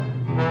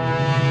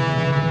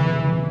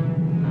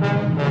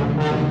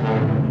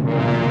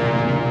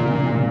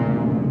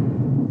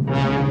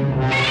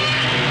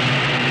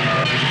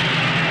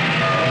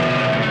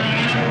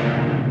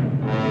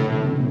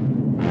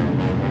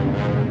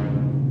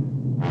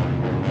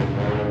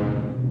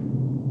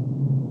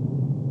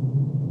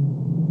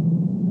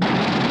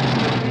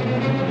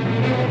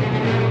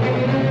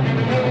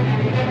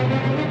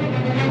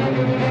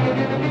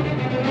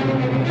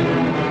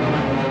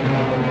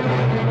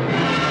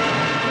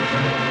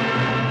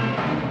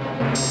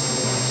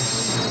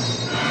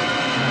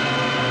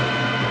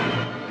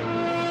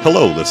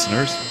Hello,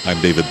 listeners.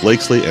 I'm David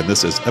Blakesley, and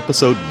this is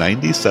episode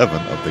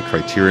 97 of the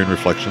Criterion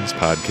Reflections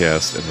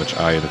podcast, in which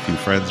I and a few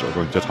friends are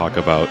going to talk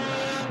about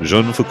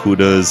Jun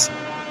Fukuda's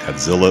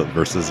Godzilla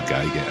vs.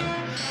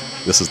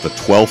 Gigan. This is the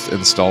 12th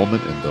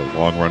installment in the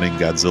long-running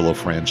Godzilla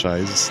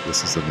franchise.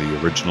 This is in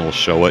the original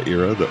Showa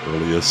era, the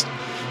earliest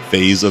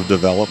phase of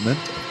development.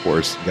 Of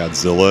course,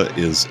 Godzilla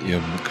is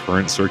in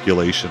current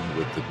circulation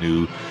with the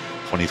new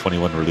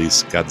 2021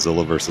 release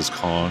Godzilla vs.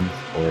 Kong,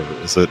 or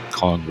is it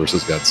Kong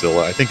vs.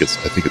 Godzilla? I think it's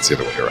the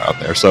other way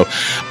around there. So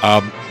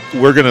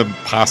we're going to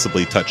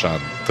possibly touch on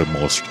the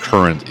most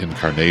current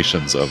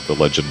incarnations of the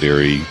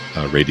legendary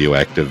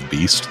radioactive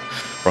beast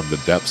from the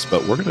depths,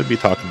 but we're going to be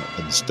talking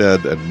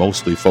instead and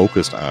mostly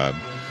focused on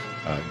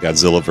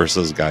Godzilla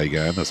vs.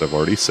 Gigan, as I've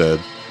already said,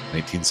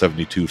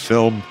 1972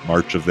 film,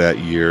 March of that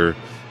year.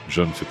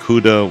 Jun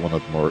Fukuda, one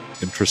of the more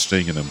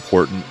interesting and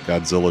important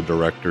Godzilla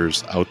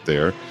directors out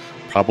there,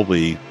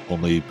 probably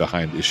only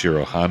behind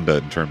Ishiro Honda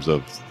in terms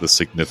of the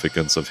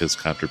significance of his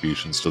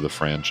contributions to the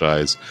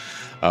franchise.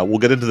 We'll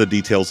get into the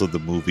details of the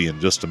movie in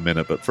just a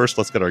minute, but first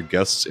let's get our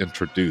guests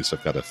introduced.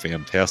 I've got a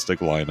fantastic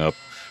lineup.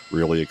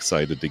 Really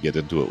excited to get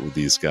into it with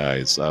these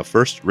guys.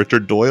 First,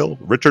 Richard Doyle.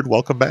 Richard,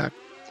 welcome back.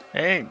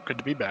 Hey, good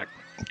to be back.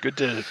 Good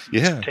to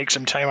take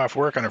some time off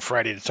work on a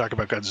Friday to talk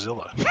about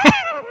Godzilla.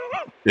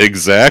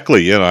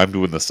 Exactly. I'm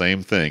doing the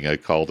same thing. I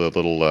called a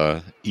little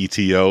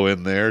ETO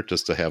in there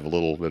just to have a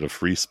little bit of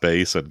free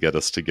space and get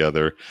us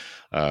together.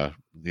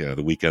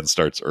 The weekend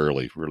starts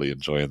early. Really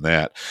enjoying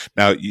that.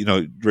 Now,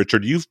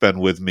 Richard, you've been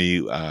with me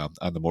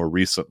on the more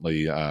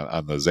recently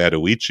on the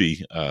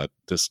Zatoichi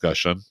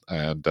discussion,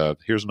 and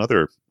here's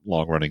another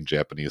long-running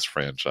Japanese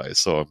franchise.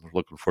 So I'm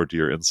looking forward to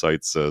your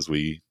insights as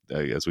we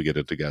get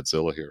into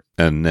Godzilla here.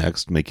 And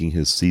next, making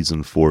his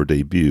season 4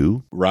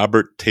 debut,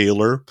 Robert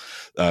Taylor,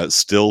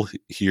 still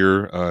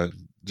here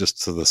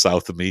just to the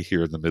south of me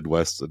here in the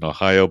Midwest in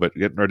Ohio, but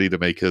getting ready to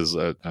make his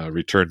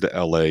return to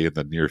LA in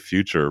the near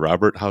future.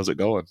 Robert, how's it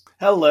going?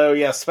 Hello,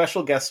 yes,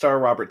 special guest star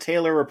Robert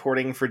Taylor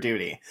reporting for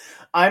duty.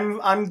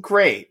 I'm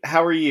great.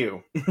 How are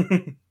you?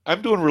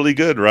 I'm doing really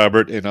good,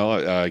 Robert.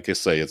 Like I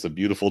say, it's a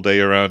beautiful day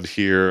around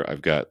here.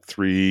 I've got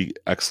 3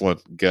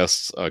 excellent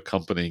guests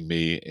accompanying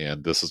me,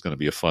 and this is going to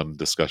be a fun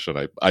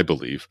discussion, I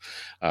believe.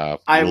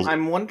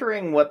 I'm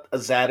wondering what a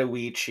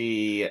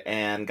Zatoichi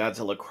and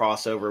Godzilla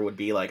crossover would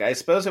be like. I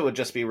suppose it would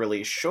just be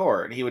really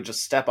short. He would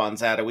just step on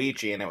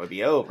Zatoichi and it would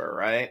be over,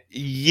 right?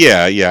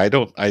 Yeah.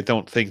 I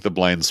don't think the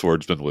Blind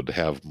Swordsman would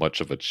have much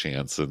of a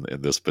chance in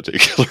this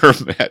particular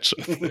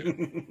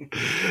matchup.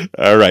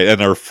 All right, and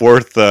our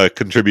fourth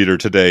contributor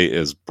today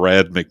is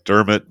Brad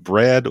McDermott.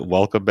 Brad,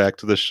 welcome back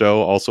to the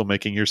show, also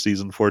making your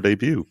season 4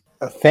 debut.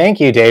 Thank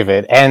you,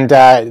 David. And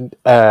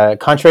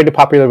contrary to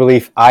popular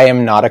belief, I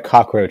am not a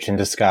cockroach in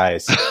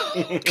disguise.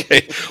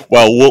 Okay.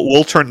 Well,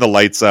 we'll turn the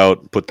lights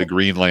out, put the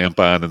green lamp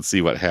on, and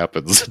see what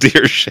happens to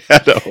your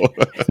shadow.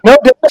 No,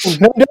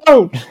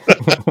 don't.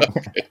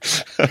 Okay.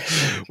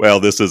 Well,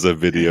 this is a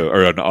video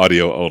or an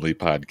audio only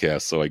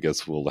podcast, so I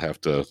guess we'll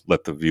have to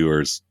let the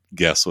viewers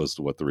guess as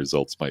to what the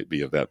results might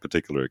be of that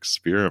particular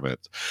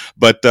experiment.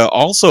 But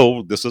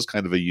also, this is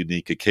kind of a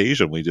unique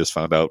occasion. We just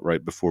found out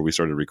right before we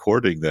started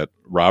recording that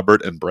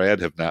Robert and Brad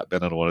have not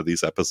been on one of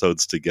these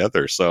episodes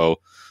together. So,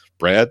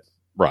 Brad,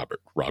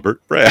 Robert,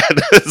 Brad.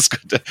 It's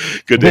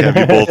good to have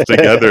you both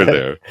together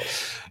there.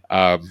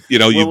 Will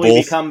you we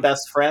both become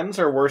best friends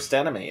or worst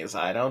enemies?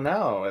 I don't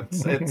know.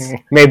 It's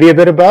maybe a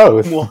bit of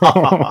both.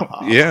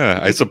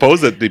 Yeah, I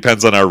suppose it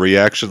depends on our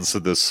reactions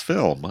to this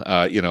film.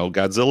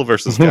 Godzilla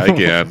vs.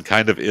 Gigan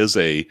kind of is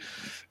a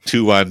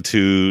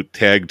 2-on-2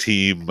 tag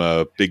team,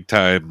 big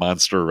time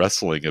monster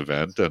wrestling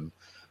event, and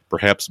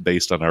perhaps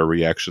based on our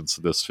reactions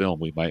to this film,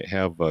 we might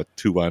have a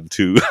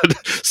 2-on-2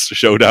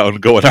 showdown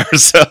going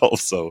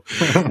ourselves. So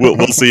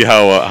we'll see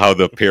how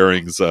the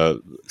pairings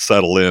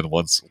settle in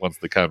once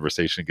the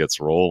conversation gets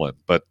rolling.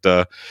 But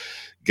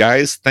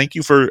guys, thank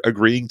you for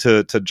agreeing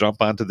to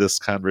jump onto this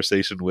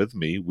conversation with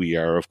me. We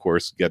are, of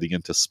course, getting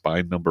into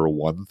Spine number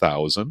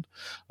 1000,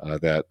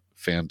 that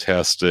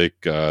fantastic,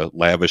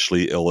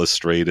 lavishly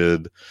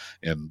illustrated,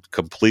 and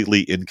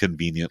completely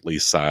inconveniently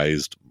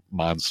sized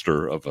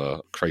monster of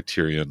a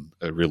Criterion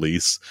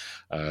release.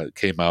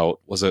 Came out,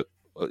 was a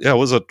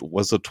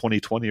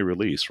 2020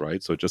 release,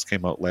 right? So it just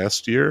came out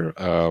last year.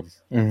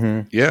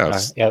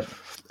 Yes. Yep.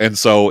 And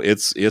so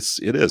it's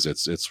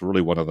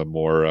really one of the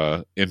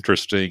more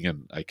interesting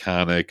and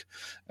iconic,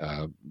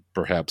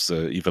 perhaps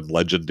even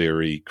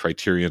legendary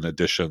Criterion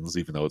editions,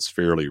 even though it's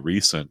fairly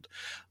recent.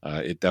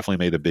 It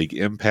definitely made a big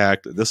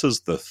impact. This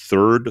is the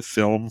 3rd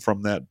film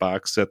from that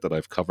box set that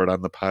I've covered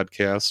on the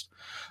podcast.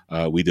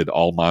 We did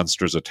All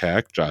Monsters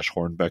Attack. Josh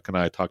Hornbeck and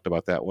I talked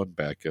about that one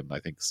back in, I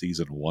think,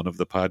 season 1 of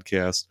the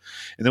podcast.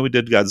 And then we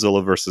did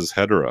Godzilla vs.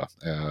 Hedorah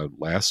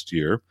last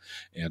year.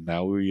 And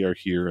now we are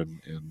here in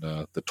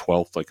the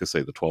 12th, like I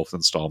say, the 12th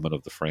installment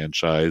of the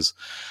franchise.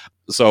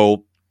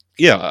 So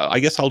yeah, I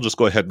guess I'll just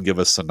go ahead and give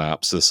a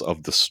synopsis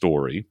of the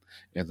story,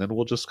 and then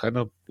we'll just kind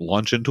of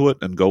launch into it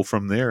and go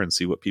from there and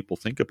see what people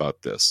think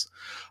about this.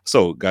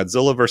 So,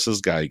 Godzilla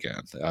versus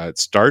Gigan. It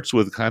starts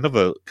with kind of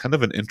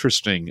an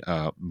interesting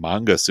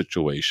manga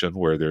situation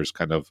where there's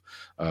kind of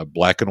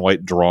black and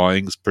white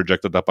drawings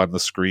projected up on the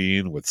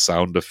screen with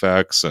sound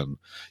effects and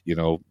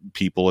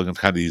people and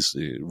kind of these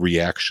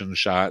reaction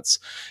shots,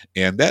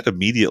 and that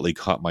immediately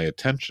caught my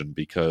attention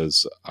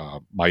because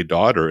my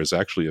daughter is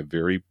actually a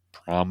very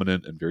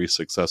prominent and very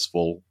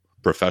successful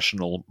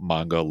professional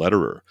manga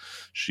letterer.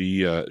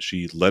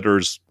 She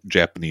letters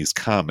Japanese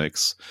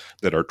comics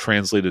that are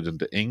translated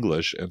into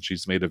English, and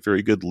she's made a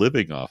very good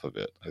living off of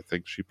it. I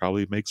think she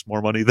probably makes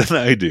more money than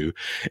I do,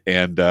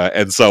 and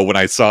so when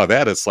I saw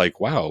that, it's like,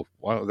 wow,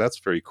 that's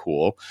very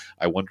cool.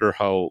 I wonder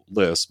how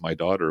Liz, my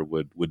daughter,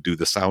 would do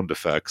the sound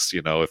effects,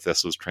 if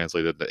this was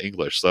translated into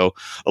English. So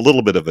a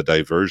little bit of a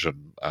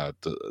diversion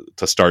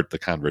to start the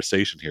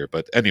conversation here.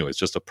 But anyways,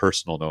 just a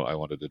personal note I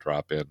wanted to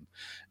drop in,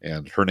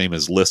 and her name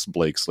is Liz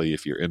Blakesley.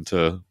 If you're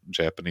into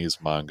Japanese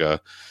manga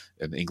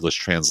and English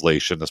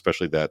translation,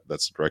 especially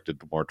that's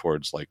directed more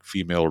towards like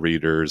female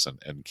readers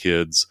and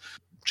kids,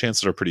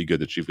 chances are pretty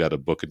good that you've got a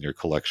book in your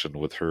collection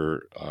with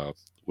her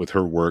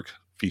work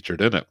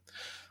featured in it.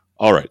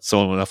 All right,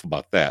 so enough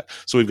about that.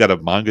 So we've got a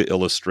manga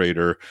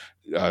illustrator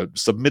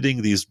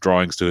submitting these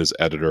drawings to his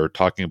editor,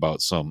 talking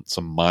about some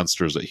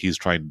monsters that he's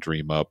trying to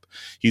dream up.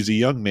 He's a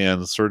young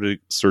man sort of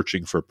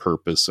searching for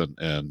purpose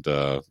and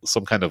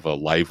some kind of a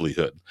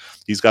livelihood.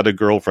 He's got a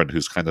girlfriend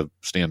who's kind of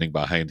standing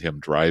behind him,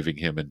 driving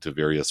him into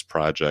various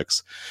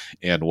projects.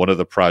 And one of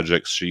the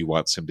projects she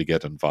wants him to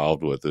get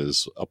involved with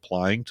is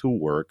applying to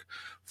work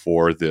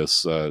for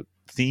this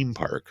theme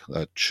park,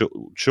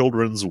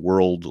 Children's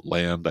World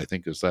Land, I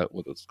think, is that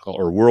what it's called,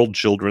 or World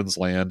Children's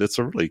Land. It's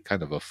a really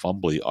kind of a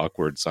fumbly,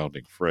 awkward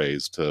sounding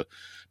phrase to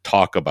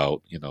talk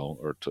about,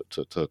 or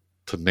to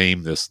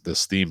name this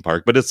theme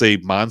park. But it's a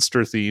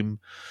monster theme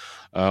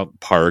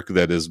park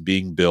that is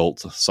being built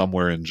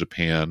somewhere in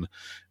Japan.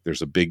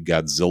 There's a big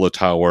Godzilla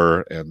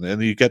tower, and then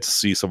you get to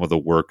see some of the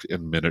work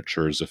in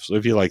miniatures.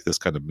 If you like this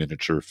kind of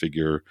miniature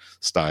figure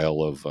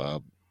style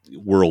of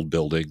world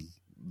building,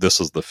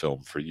 this is the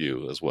film for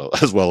you, as well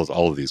as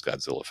all of these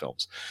Godzilla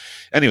films.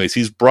 Anyways,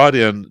 he's brought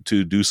in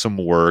to do some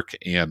work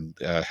and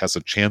has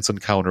a chance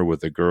encounter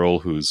with a girl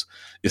who's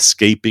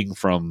escaping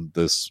from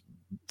this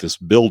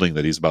building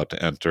that he's about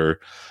to enter.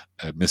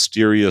 A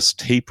mysterious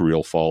tape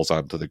reel falls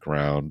onto the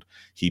ground.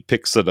 He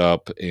picks it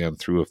up, and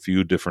through a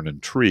few different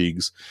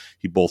intrigues,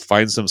 he both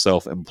finds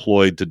himself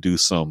employed to do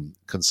some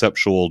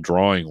conceptual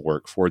drawing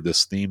work for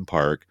this theme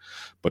park,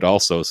 but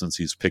also, since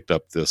he's picked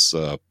up this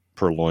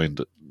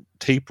purloined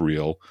tape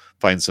reel,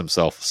 finds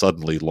himself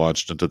suddenly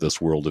launched into this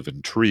world of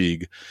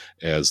intrigue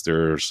as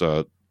there's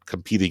a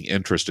competing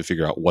interest to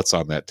figure out what's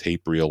on that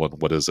tape reel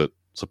and what is it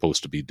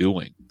supposed to be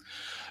doing.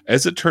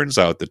 As it turns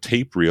out, the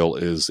tape reel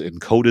is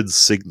encoded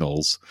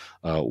signals.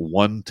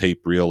 One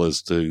tape reel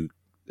is to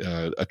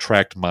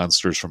attract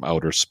monsters from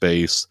outer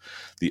space.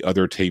 The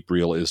other tape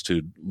reel is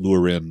to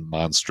lure in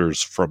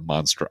monsters from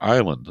Monster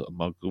Island,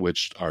 among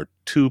which are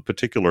two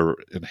particular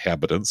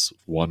inhabitants,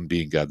 one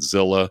being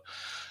Godzilla,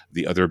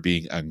 the other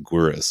being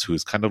Anguirus,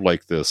 who's kind of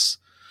like this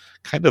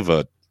kind of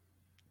a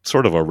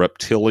sort of a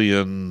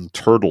reptilian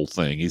turtle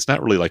thing. He's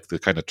not really like the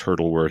kind of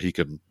turtle where he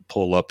can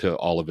pull up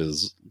all of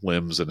his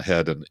limbs and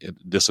head and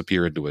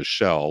disappear into his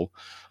shell.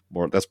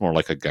 That's more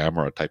like a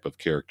Gamera type of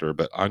character.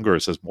 But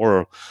Anguirus is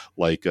more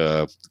like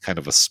a kind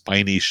of a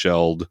spiny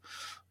shelled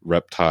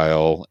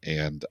reptile,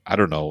 and I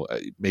don't know,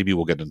 maybe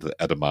we'll get into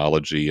the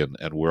etymology and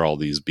where all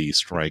these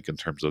beasts rank in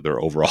terms of their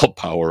overall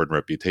power and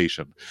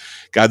reputation.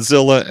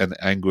 Godzilla and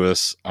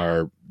Anguirus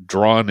are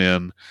drawn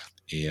in,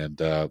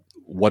 and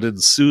what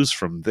ensues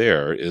from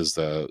there is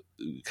the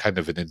kind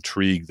of an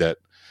intrigue that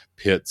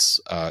pits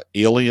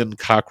alien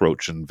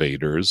cockroach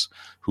invaders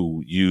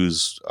who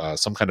use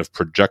some kind of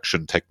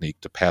projection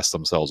technique to pass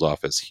themselves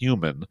off as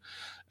human.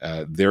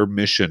 Their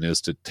mission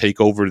is to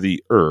take over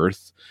the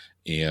Earth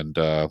and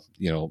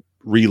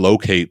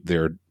relocate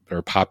their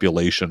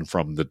population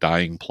from the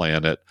dying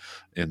planet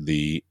in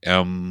the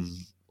M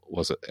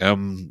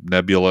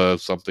Nebula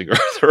something or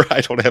other.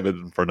 I don't have it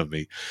in front of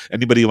me.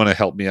 Anybody want to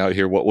help me out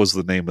here? What was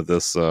the name of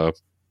this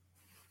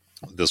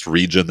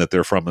region that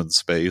they're from in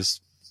space?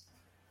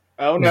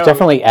 Oh no, it's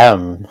definitely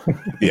M.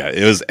 Yeah,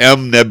 it was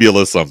M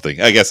Nebula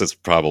something. I guess it's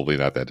probably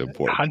not that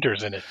important.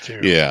 Hunter's in it too.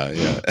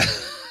 Yeah.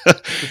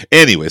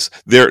 Anyways,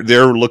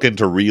 they're looking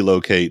to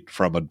relocate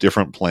from a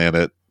different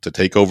planet to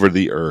take over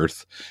the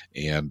Earth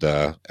and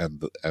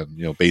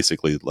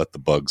basically let the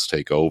bugs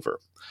take over.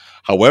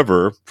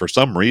 However, for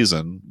some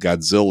reason,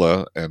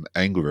 Godzilla and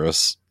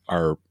Anguirus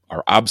are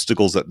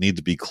obstacles that need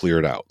to be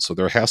cleared out. So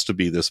there has to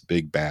be this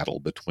big battle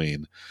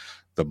between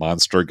the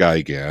monster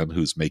Gigan,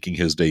 who's making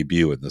his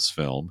debut in this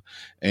film,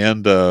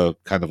 and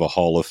kind of a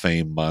Hall of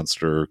Fame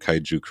monster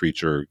kaiju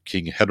creature,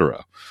 King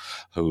Hedorah,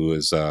 who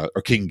is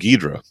or King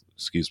Ghidorah.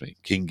 Excuse me,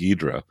 King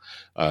Ghidorah,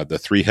 the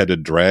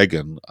three-headed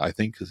dragon. I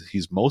think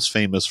he's most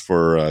famous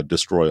for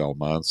Destroy All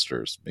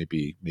Monsters.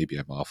 Maybe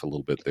I'm off a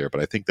little bit there, but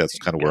I think that's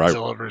kind of where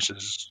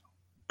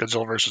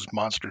Godzilla versus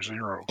Monster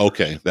Zero.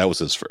 Okay, that was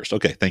his first.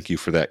 Okay, thank you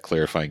for that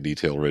clarifying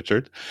detail,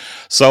 Richard.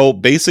 So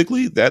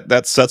basically,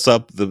 that sets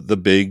up the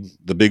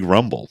big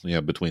rumble,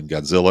 between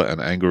Godzilla and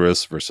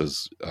Anguirus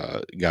versus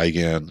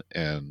Gigan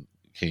and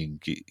King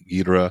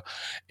Ghidorah,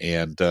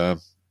 and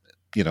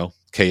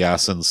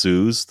chaos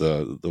ensues.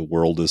 The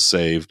world is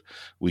saved.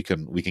 We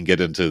can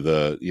get into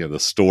the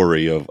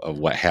story of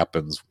what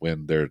happens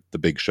when the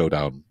big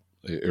showdown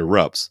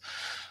erupts.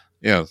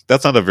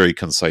 That's not a very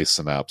concise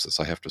synopsis.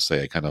 I have to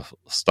say, I kind of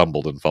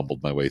stumbled and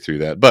fumbled my way through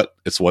that, but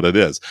it's what it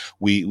is.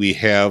 We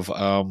have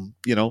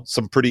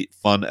some pretty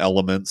fun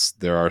elements.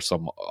 There are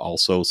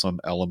also some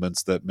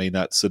elements that may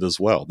not sit as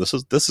well. This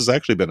has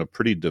actually been a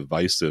pretty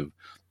divisive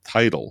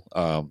title.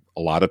 A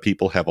lot of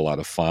people have a lot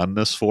of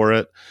fondness for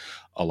it.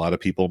 A lot of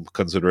people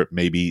consider it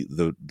maybe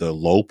the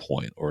low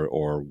point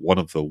or one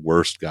of the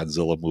worst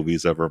Godzilla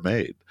movies ever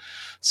made.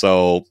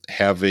 So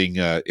having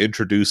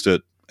introduced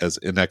it as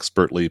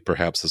inexpertly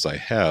perhaps as I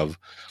have,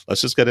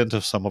 let's just get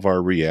into some of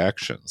our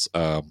reactions.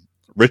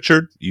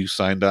 Richard, you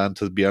signed on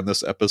to be on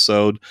this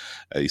episode.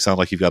 You sound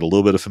like you've got a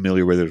little bit of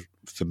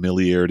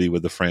familiarity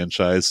with the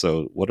franchise.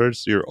 So what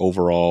is your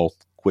overall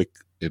quick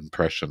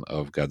impression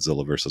of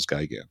Godzilla versus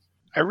Gigan?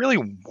 I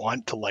really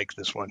want to like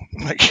this one.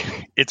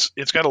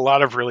 It's got a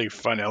lot of really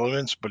fun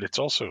elements, but it's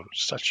also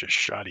such a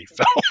shoddy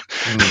film.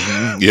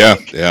 Mm-hmm.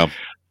 Yeah.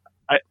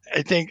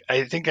 I think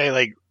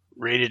I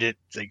rated it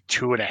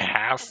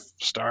 2.5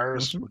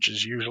 stars, which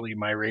is usually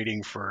my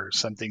rating for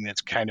something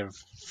that's kind of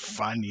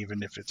fun,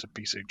 even if it's a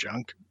piece of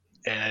junk.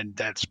 And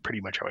that's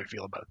pretty much how I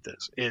feel about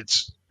this.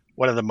 It's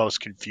one of the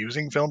most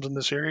confusing films in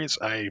the series.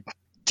 I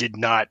did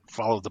not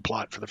follow the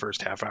plot for the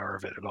first half hour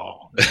of it at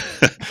all.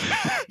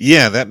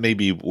 Yeah, that may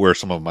be where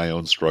some of my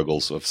own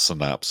struggles of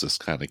synopsis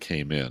kind of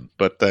came in.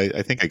 But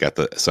I think I got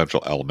the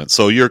essential elements.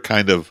 So you're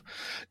kind of,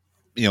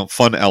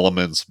 fun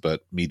elements,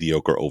 but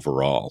mediocre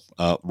overall.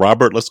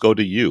 Robert, let's go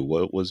to you.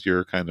 What was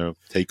your kind of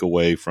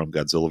takeaway from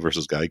Godzilla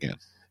versus Gigan?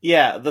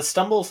 Yeah, the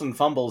stumbles and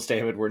fumbles,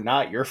 David, were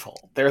not your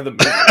fault. They're the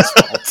movie's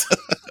fault.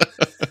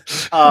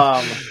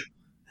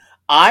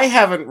 I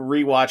haven't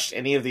rewatched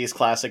any of these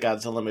classic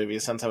Godzilla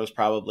movies since I was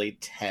probably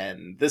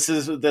 10. This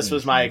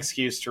was my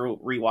excuse to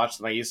rewatch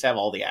them. I used to have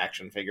all the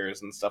action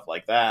figures and stuff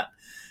like that.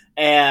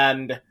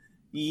 And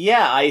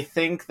yeah, I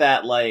think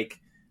that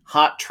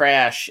hot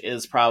trash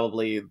is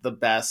probably the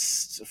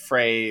best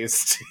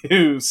phrase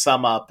to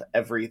sum up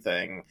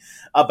everything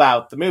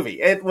about the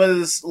movie. It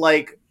was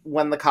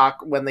when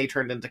they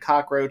turned into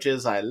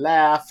cockroaches, I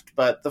laughed,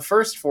 but the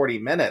first 40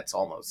 minutes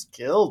almost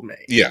killed me.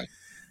 Yeah.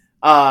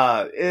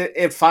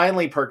 It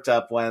finally perked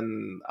up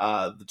when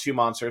the two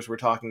monsters were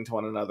talking to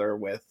one another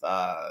with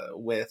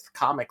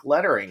comic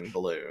lettering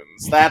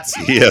balloons. That's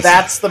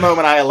the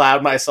moment I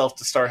allowed myself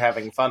to start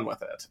having fun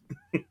with it.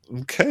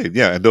 Okay,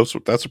 yeah, and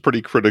that's a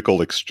pretty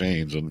critical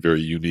exchange and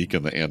very unique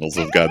in the annals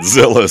of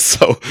Godzilla.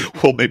 So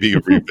we'll maybe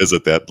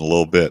revisit that in a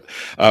little bit.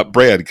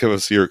 Brad, give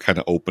us your kind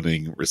of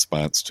opening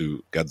response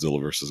to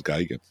Godzilla versus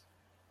Gigan.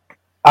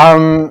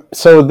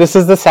 So this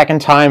is the second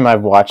time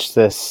I've watched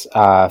this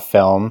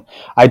film.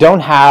 I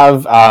don't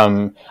have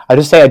I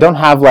don't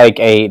have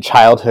a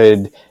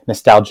childhood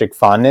nostalgic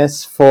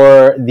fondness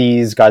for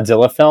these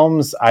Godzilla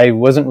films. I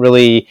wasn't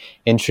really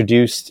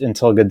introduced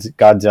until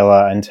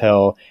Godzilla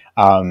until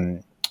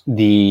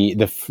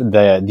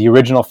the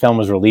original film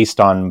was released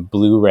on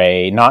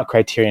Blu-ray, not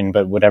Criterion,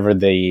 but whatever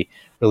the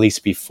release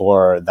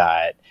before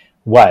that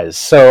was.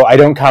 So I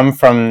don't come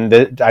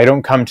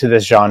to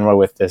this genre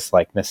with this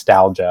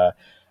nostalgia,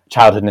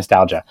 childhood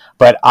nostalgia,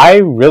 but I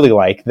really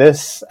like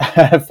this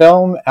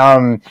film.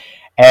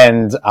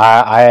 And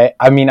I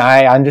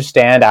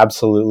understand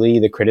absolutely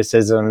the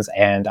criticisms,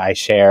 and I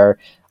share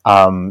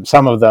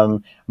some of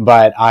them,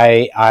 but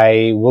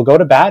I will go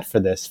to bat for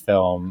this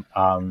film.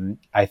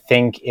 I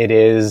think it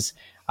is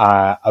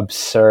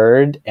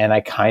absurd, and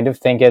I kind of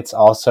think it's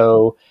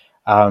also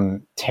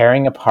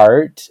tearing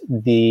apart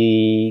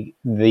the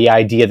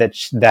idea that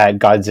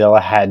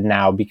Godzilla had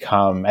now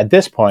become, at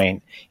this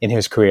point in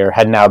his career,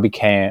 had now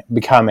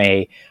become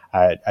a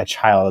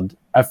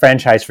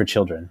franchise for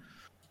children.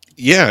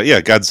 Yeah.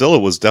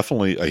 Godzilla was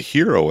definitely a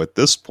hero at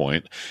this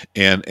point,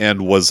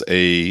 and was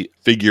a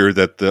figure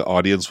that the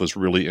audience was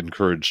really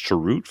encouraged to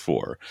root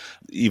for.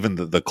 Even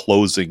the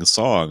closing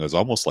song is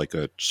almost like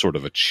a sort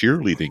of a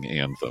cheerleading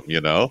anthem,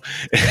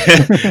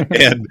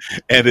 and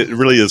it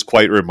really is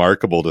quite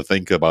remarkable to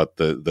think about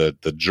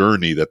the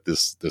journey that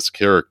this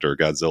character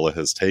Godzilla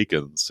has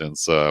taken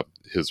since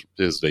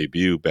his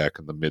debut back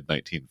in the mid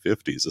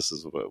 1950s. This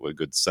is a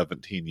good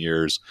 17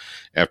 years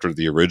after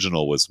the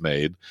original was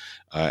made,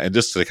 and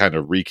just to kind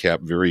kind of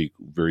recap very,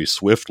 very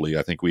swiftly,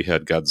 I think we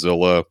had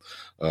Godzilla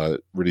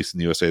released in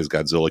the USA as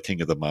Godzilla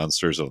King of the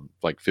Monsters of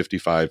like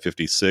 55,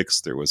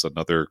 56. There was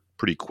another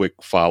pretty quick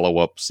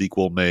follow-up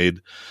sequel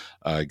made,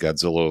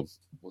 Godzilla,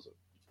 was it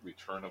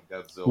Return of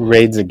Godzilla?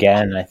 Raids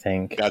Again, I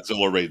think.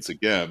 Godzilla Raids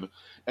Again.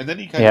 And then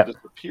he kind of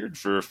disappeared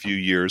for a few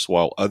years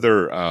while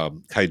other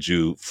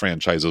kaiju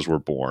franchises were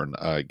born.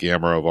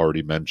 Gamera, I've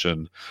already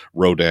mentioned,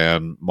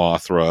 Rodan,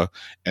 Mothra,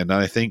 and then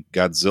I think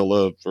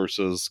Godzilla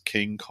versus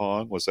King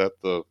Kong. Was that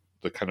the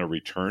kind of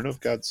return of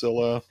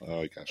Godzilla?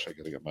 Oh, gosh, I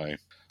got to get my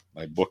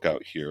book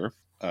out here.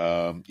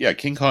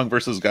 King Kong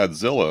versus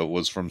Godzilla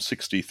was from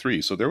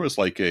 1963. So there was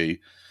like a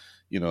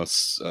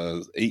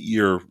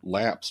 8-year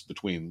lapse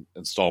between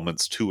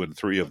installments 2 and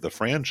 3 of the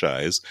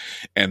franchise.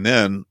 And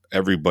then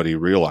everybody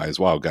realized,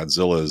 wow,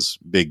 Godzilla's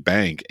big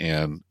bank.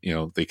 And,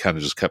 they kind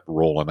of just kept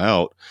rolling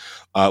out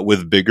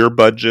with bigger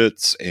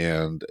budgets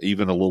and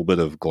even a little bit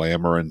of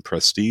glamour and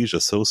prestige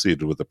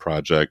associated with the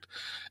project.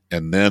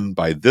 And then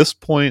by this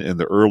point in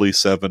the early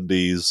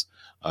 70s,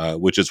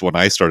 which is when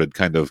I started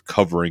kind of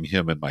covering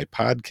him in my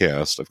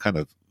podcast, I've kind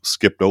of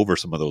skipped over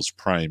some of those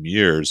prime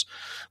years.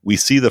 We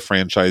see the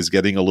franchise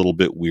getting a little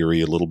bit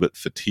weary, a little bit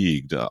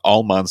fatigued.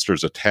 All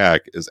Monsters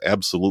Attack is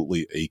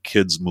absolutely a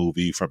kid's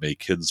movie from a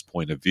kid's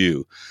point of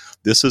view.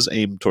 This is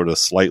aimed toward a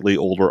slightly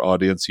older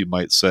audience, you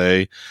might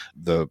say.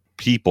 The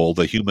people,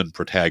 the human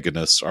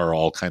protagonists, are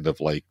all kind of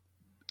like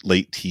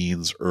late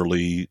teens,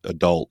 early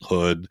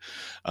adulthood,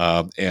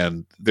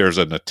 and there's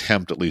an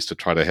attempt at least to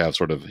try to have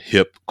sort of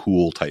hip,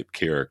 cool type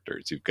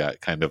characters. You've got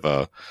kind of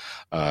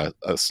a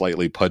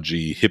slightly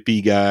pudgy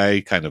hippie guy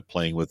kind of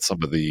playing with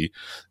some of the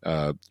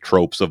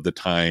tropes of the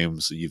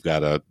times. You've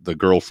got the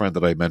girlfriend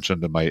that I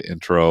mentioned in my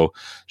intro.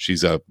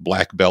 She's a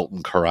black belt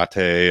in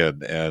karate,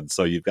 and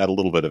so you've got a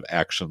little bit of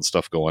action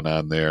stuff going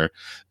on there.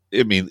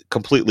 I mean,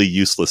 completely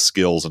useless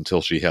skills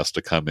until she has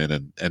to come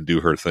in and do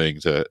her thing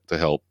to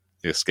help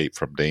escape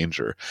from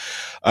danger.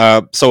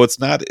 So it's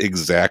not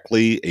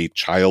exactly a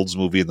child's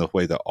movie in the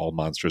way that All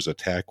Monsters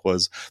Attack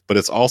was, but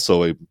it's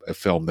also a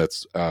film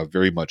that's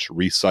very much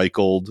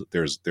recycled.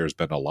 There's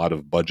been a lot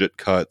of budget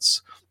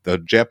cuts. The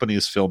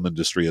Japanese film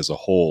industry as a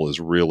whole is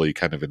really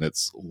kind of in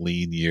its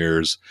lean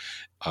years,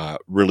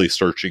 really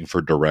searching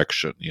for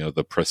direction.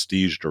 The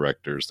prestige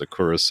directors, the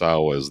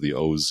Kurosawas, the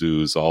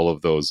Ozus, all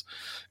of those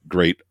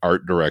great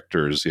art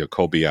directors,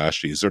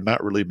 Kobayashis, they're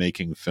not really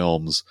making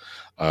films,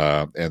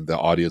 and the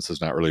audience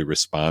is not really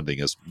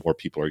responding as more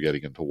people are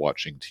getting into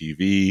watching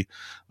TV.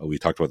 We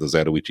talked about the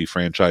Zatoichi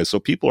franchise.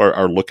 So people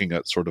are looking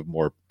at sort of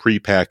more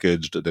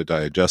prepackaged,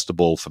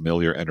 digestible,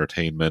 familiar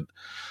entertainment.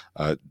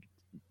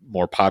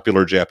 More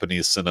popular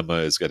Japanese cinema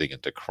is getting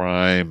into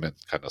crime and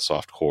kind of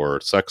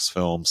softcore sex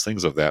films,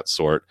 things of that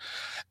sort.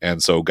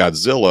 And so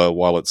Godzilla,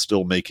 while it's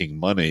still making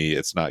money,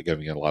 it's not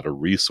giving it a lot of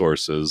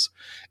resources.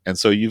 And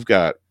so you've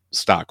got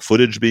stock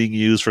footage being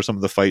used for some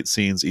of the fight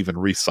scenes, even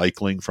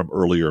recycling from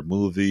earlier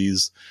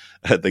movies.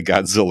 The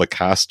Godzilla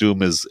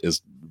costume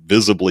is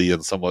visibly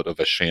in somewhat of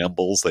a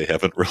shambles. They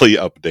haven't really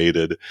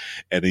updated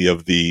any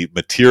of the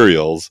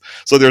materials.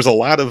 So there's a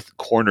lot of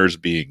corners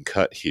being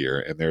cut here,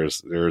 and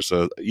there's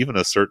even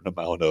a certain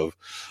amount of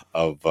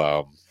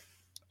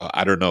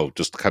I don't know,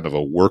 just kind of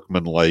a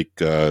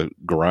workman-like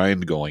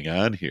grind going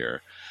on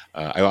here.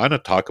 I want to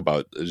talk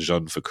about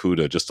Jun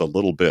Fukuda just a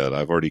little bit.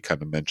 I've already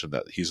kind of mentioned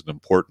that he's an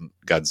important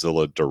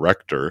Godzilla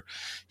director.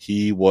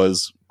 He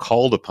was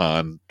called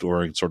upon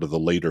during sort of the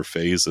later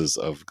phases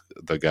of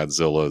the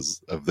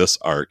Godzillas of this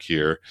arc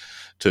here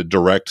to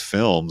direct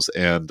films.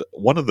 And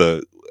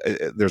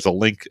there's a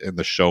link in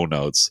the show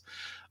notes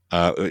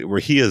where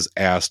he is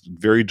asked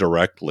very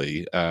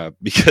directly,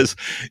 because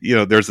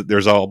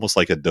there's almost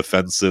like a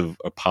defensive,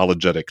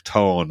 apologetic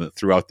tone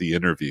throughout the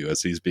interview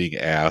as he's being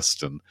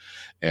asked,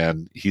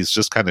 and he's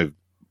just kind of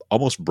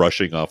almost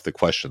brushing off the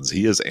questions.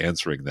 He is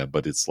answering them,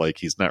 but it's like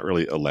he's not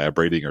really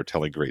elaborating or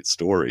telling great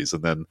stories.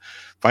 And then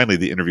finally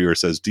the interviewer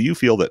says, "Do you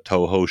feel that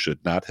Toho should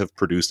not have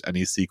produced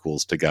any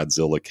sequels to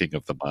Godzilla King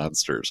of the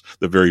Monsters?"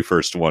 The very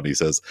first one, he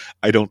says,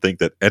 "I don't think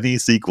that any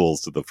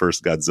sequels to the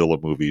first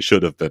Godzilla movie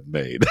should have been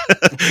made."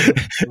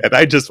 And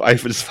I just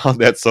found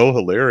that so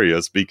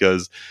hilarious,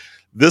 because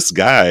this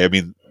guy, I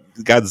mean,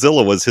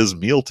 Godzilla was his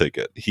meal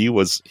ticket. He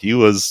was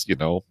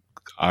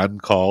on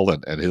call,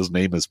 and his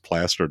name is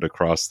plastered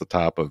across the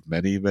top of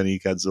many, many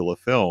Godzilla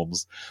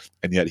films,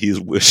 and yet he's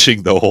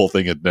wishing the whole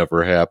thing had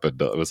never happened.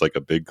 It was like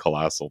a big,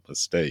 colossal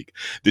mistake.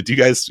 Did you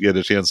guys get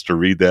a chance to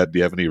read that? Do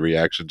you have any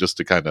reaction just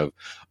to kind of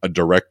a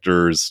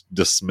director's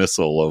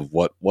dismissal of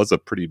what was a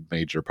pretty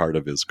major part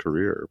of his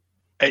career?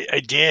 I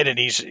did, and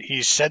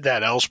he's said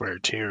that elsewhere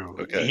too.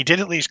 Okay. He did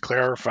at least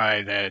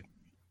clarify that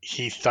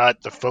he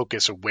thought the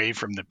focus away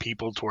from the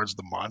people towards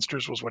the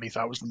monsters was what he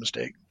thought was the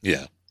mistake.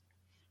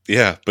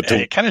 Yeah, but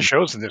it kind of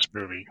shows in this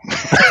movie.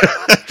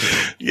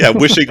 Yeah,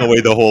 wishing away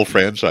the whole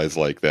franchise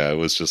like that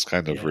was just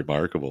kind of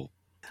remarkable.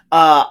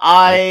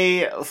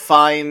 I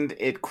find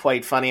it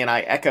quite funny, and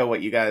I echo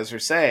what you guys are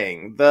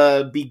saying.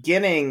 The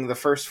beginning, the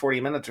first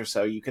 40 minutes or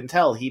so, you can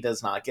tell he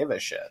does not give a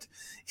shit.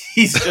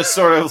 He's just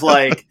sort of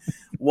like,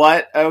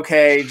 what?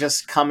 Okay,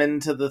 just come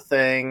into the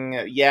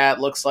thing. Yeah, it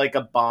looks like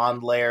a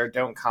Bond lair.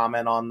 Don't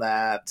comment on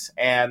that.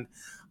 And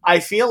I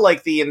feel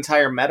like the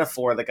entire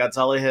metaphor that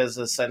Godzilla has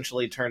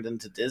essentially turned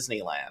into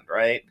Disneyland,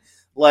 right?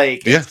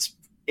 Like, Yeah.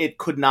 it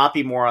could not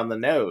be more on the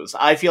nose.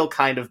 I feel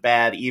kind of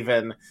bad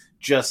even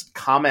just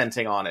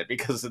commenting on it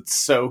because it's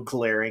so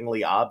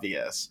glaringly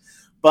obvious.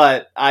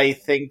 But I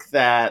think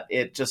that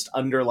it just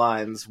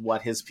underlines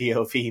what his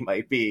POV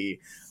might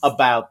be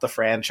about the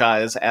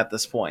franchise at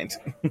this point.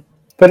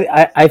 But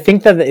I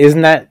think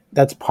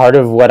that's part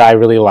of what I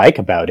really like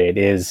about it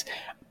is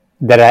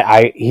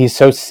that he's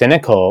so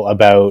cynical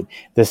about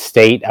the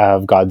state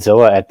of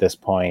Godzilla at this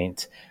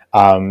point,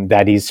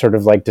 that he's sort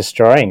of like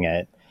destroying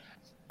it.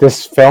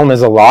 This film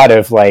is a lot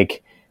of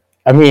like,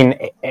 I mean,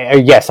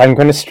 yes, I'm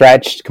going to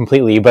stretch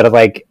completely, but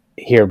like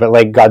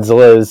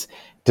Godzilla is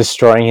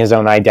destroying his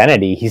own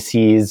identity. He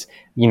sees,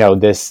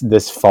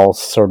 this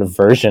false sort of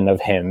version of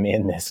him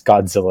in this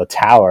Godzilla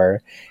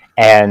tower,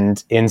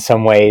 and in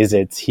some ways,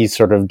 he's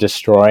sort of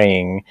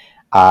destroying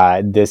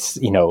this,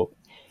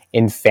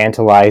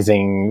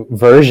 infantilizing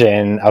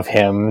version of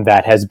him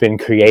that has been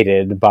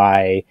created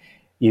by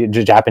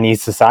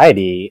Japanese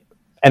society.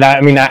 And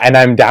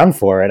I'm down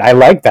for it. I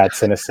like that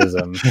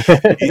cynicism.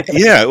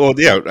 Yeah, well,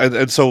 yeah,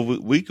 and so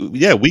we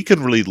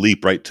can really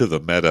leap right to the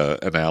meta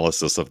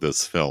analysis of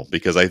this film,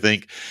 because I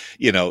think,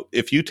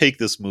 if you take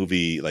this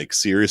movie like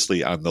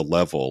seriously on the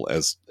level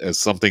as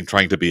something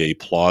trying to be a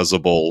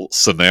plausible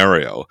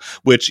scenario,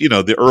 which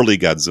the early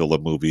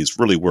Godzilla movies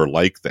really were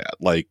like that.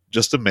 Like,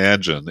 just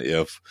imagine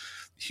if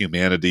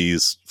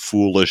humanity's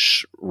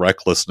foolish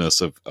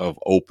recklessness of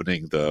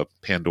opening the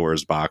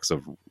Pandora's box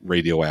of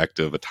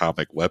radioactive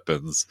atomic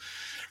weapons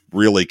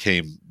really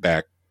came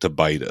back to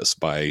bite us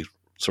by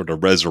sort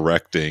of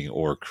resurrecting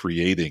or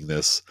creating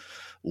this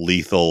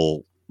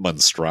lethal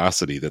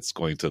monstrosity that's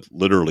going to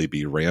literally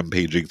be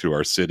rampaging through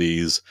our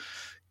cities,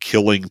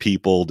 killing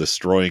people,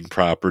 destroying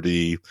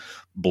property,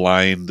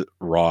 blind,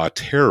 raw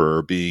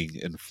terror being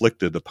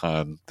inflicted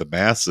upon the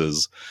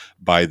masses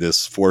by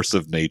this force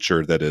of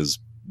nature that is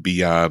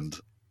beyond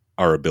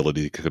our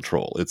ability to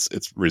control.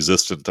 It's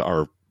resistant to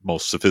our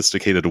most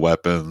sophisticated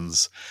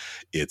weapons.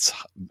 It's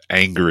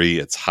angry.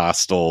 It's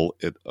hostile.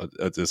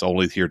 It's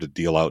only here to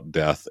deal out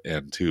death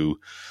and to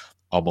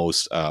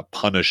almost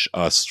punish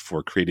us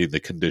for creating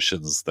the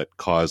conditions that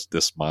caused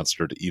this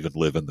monster to even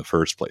live in the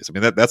first place. I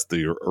mean, that's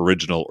the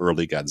original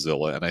early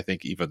Godzilla, and I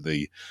think even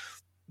the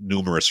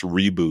numerous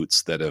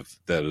reboots that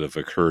have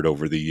occurred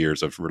over the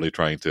years of really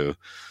trying to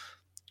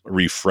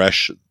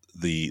refresh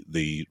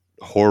the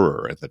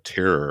horror and the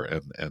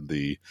terror and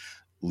the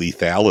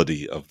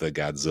lethality of the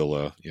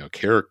Godzilla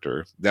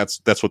character.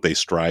 That's what they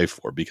strive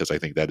for, because I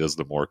think that is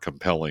the more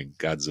compelling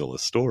Godzilla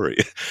story.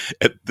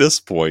 At this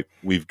point,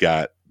 we've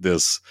got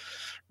this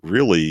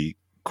really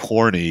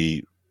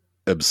corny,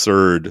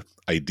 absurd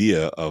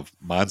idea of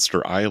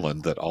Monster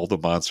Island, that all the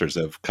monsters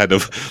have kind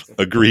of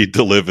agreed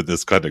to live in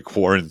this kind of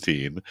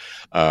quarantine,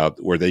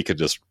 where they can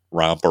just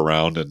romp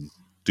around and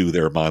do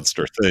their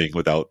monster thing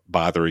without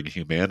bothering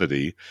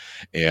humanity.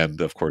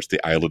 And of course,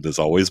 the island is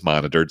always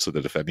monitored so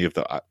that if any of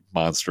the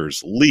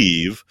monsters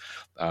leave,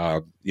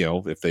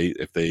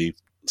 if they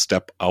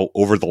step out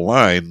over the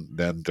line,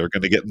 then they're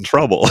going to get in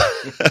trouble.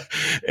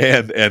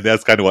 and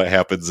that's kind of what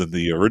happens in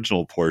the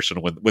original portion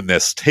when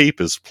this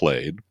tape is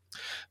played.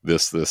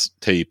 This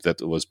tape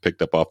that was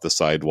picked up off the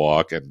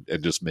sidewalk and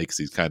just makes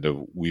these kind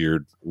of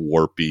weird,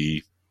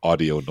 warpy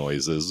audio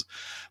noises,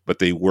 but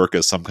they work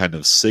as some kind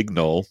of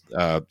signal.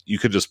 You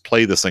can just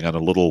play this thing on a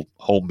little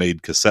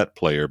homemade cassette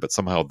player, but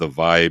somehow the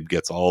vibe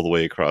gets all the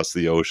way across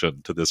the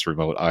ocean to this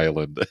remote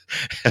island.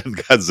 And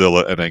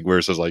Godzilla and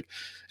Anguirus is like,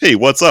 hey,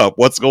 what's up?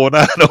 What's going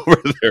on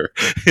over there?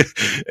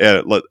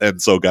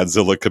 and so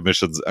Godzilla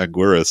commissions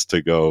Anguirus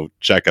to go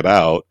check it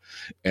out.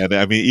 And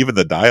I mean, even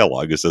the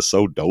dialogue is just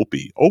so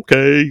dopey.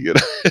 Okay.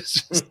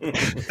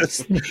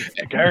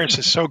 Anguirus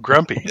is so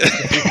grumpy.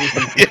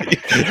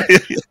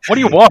 What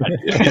do you want?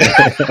 And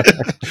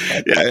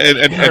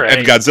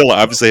Godzilla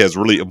obviously has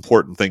really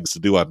important things to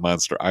do on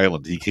Monster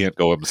Island. He can't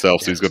go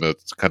himself, so he's going to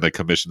kind of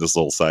commission this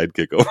little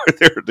sidekick over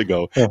there to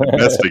go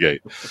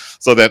investigate.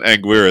 So then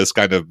Anguirus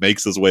kind of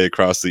makes his way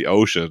across the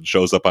ocean,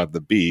 shows up on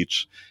the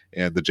beach,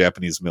 and the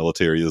Japanese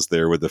military is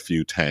there with a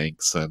few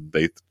tanks, and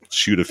they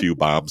shoot a few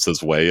bombs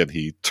his way, and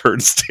he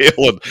turns tail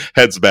and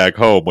heads back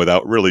home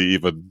without really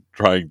even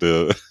trying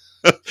to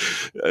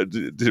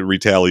to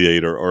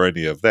retaliate or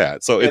any of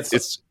that. So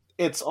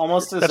it's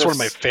almost as that's if, one of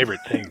my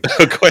favorite things.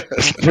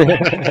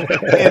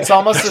 It's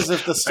almost as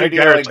if the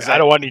studio I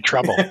don't want any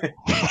trouble.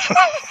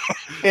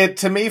 It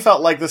to me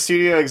felt like the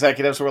studio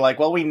executives were like,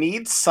 well, we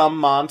need some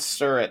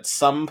monster at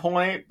some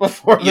point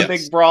before the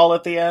big brawl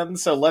at the end,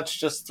 so let's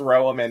just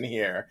throw him in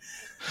here.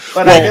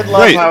 But I did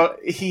love how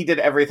he did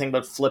everything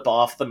but flip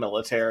off the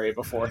military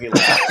before he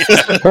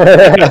left.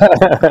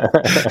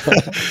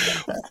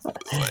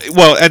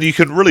 Well, and you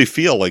can really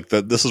feel like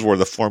that this is where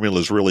the formula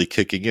is really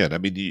kicking in. I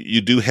mean,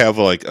 you do have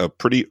like a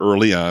pretty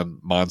early on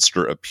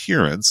monster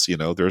appearance.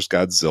 There's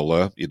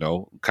Godzilla,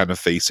 kind of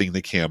facing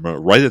the camera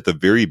right at the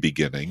very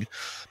beginning.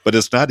 but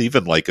it's not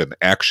even like an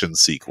action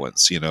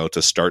sequence,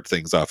 to start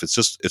things off. It's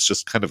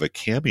just kind of a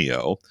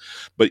cameo,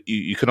 but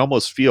you can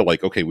almost feel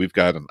like, okay, we've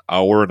got an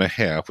hour and a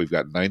half, we've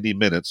got 90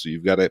 minutes, so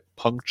you've got to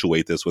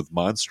punctuate this with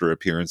monster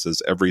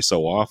appearances every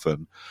so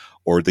often,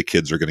 or the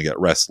kids are going to get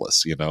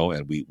restless,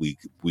 and we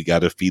got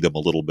to feed them a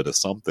little bit of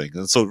something.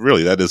 And so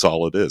really that is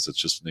all it is. It's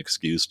just an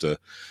excuse to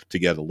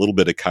get a little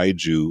bit of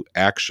kaiju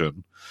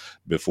action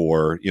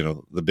before,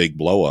 the big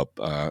blow up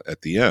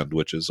at the end,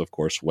 which is of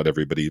course what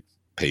everybody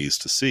pays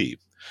to see.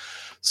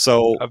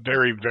 So a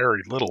very,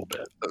 very little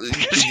bit,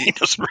 because he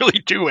doesn't really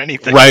do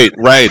anything. Right.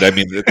 I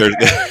mean, there's,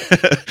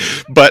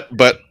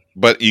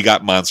 but you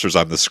got monsters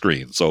on the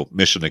screen, so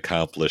mission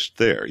accomplished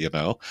there,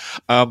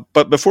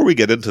 But before we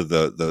get into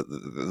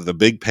the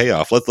big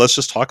payoff, let's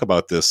just talk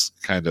about this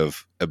kind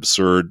of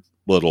absurd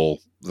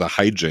the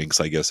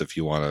hijinks, I guess, if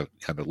you want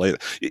to kind of lay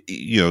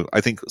it. I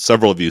think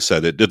several of you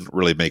said it didn't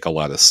really make a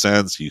lot of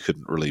sense. You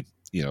couldn't really,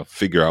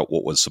 figure out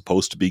what was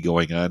supposed to be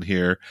going on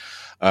here.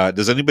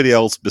 Does anybody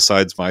else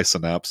besides my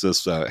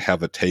synopsis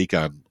have a take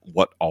on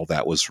what all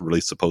that was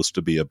really supposed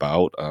to be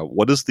about?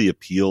 What is the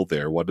appeal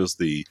there? What is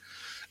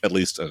at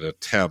least an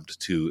attempt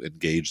to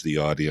engage the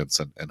audience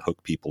and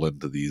hook people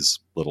into these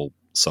little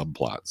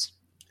subplots?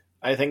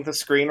 I think the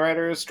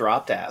screenwriters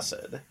dropped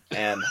acid.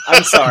 And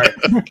I'm sorry,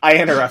 I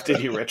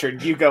interrupted you,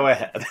 Richard. You go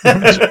ahead.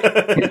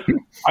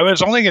 I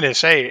was only going to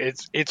say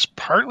it's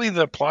partly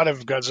the plot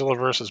of Godzilla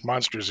vs.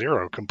 Monster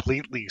Zero,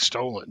 completely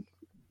stolen,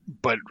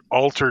 but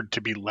altered to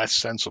be less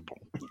sensible.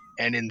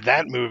 And in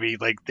that movie,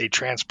 like, they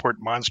transport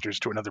monsters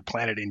to another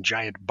planet in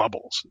giant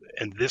bubbles,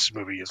 and this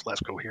movie is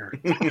less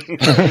coherent.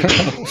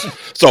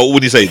 So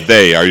when you say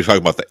they, are you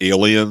talking about the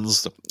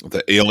aliens?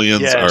 The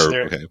aliens yes,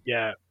 are okay.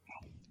 Yeah.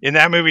 In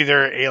that movie,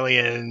 their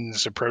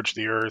aliens approach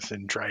the Earth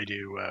and try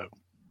to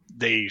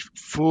they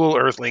fool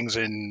Earthlings,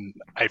 and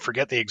I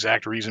forget the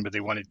exact reason, but they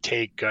want to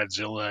take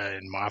Godzilla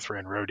and Mothra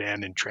and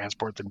Rodan and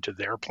transport them to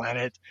their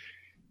planet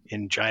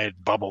in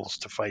giant bubbles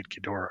to fight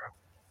Ghidorah.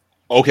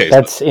 Okay.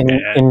 That's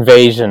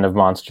Invasion of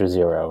Monster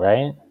Zero,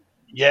 right?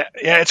 Yeah,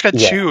 it's got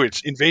two.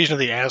 It's Invasion of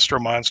the Astro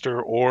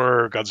Monster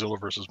or Godzilla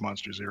vs.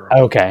 Monster Zero.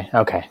 Okay.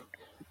 I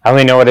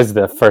only know it is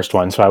the first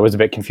one, so I was a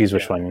bit confused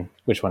which one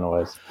it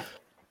was.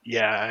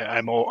 Yeah,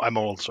 I'm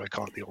old, so I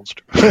call it the old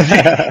story.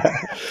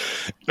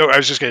 No, I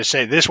was just going to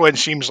say, this one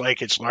seems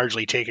like it's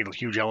largely taken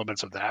huge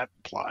elements of that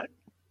plot.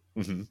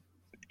 Mm-hmm.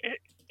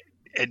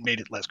 It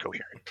made it less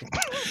coherent.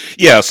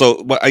 Yeah,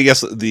 so I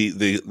guess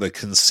the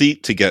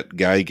conceit to get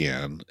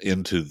Gigan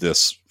into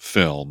this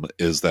film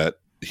is that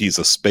he's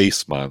a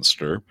space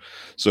monster.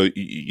 So,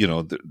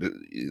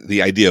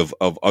 the idea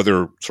of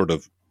other sort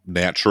of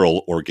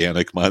natural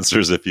organic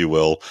monsters, if you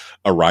will,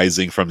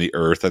 arising from the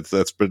earth,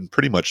 that's been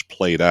pretty much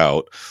played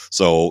out.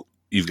 So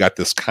you've got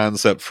this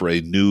concept for a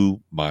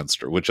new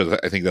monster, which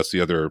I think that's the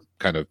other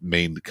kind of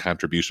main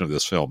contribution of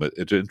this film.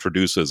 It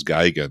introduces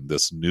Gigan,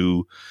 this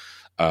new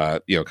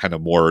kind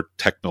of more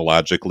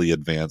technologically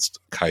advanced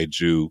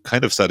kaiju,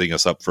 kind of setting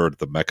us up for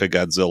the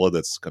Mechagodzilla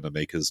that's going to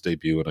make his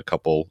debut in a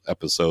couple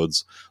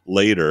episodes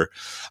later.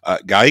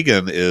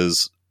 Gigan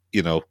is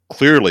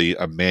clearly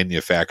a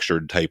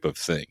manufactured type of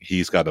thing.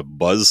 He's got a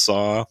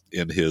buzzsaw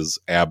in his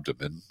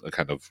abdomen that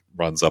kind of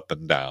runs up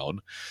and down.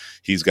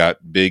 He's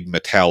got big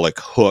metallic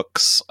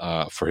hooks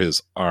for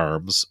his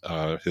arms,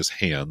 his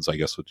hands, I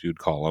guess what you'd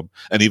call them.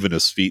 And even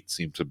his feet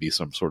seem to be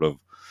some sort of,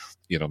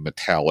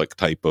 metallic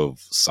type of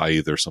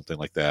scythe or something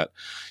like that.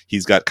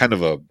 He's got kind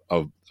of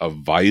a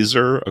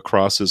visor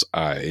across his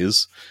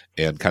eyes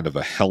and kind of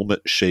a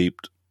helmet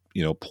shaped,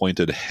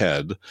 pointed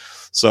head.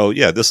 So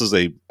yeah, this is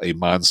a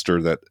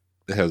monster that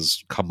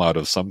has come out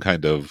of some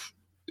kind of,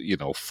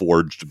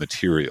 forged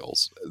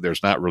materials.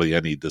 There's not really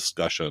any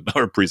discussion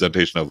or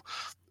presentation of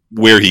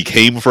where he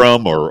came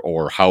from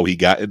or how he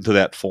got into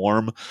that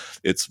form.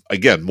 It's,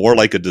 again, more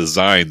like a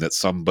design that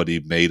somebody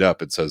made up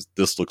and says,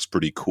 this looks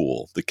pretty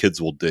cool. The kids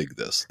will dig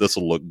this. This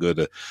will look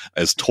good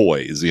as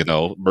toys,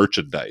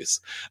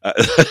 merchandise.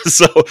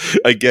 So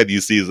again, you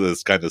see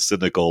this kind of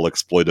cynical,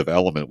 exploitive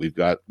element. We've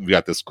got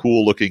this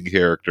cool looking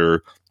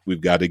character.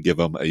 We've got to give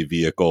them a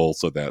vehicle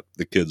so that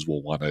the kids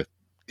will want to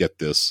get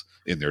this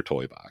in their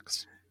toy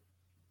box.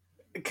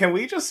 Can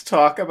we just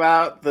talk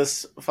about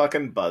this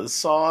fucking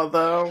buzzsaw,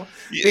 though?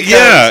 Because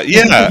yeah.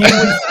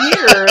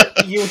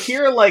 You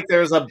hear like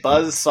there's a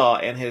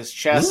buzzsaw in his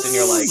chest, and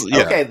you're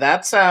like, okay,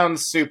 that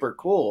sounds super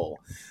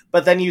cool.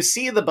 But then you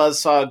see the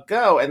buzzsaw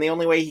go, and the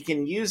only way he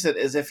can use it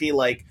is if he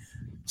like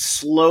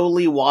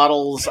slowly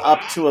waddles up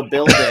to a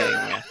building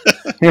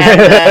and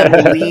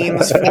then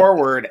leans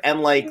forward,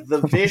 and like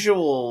the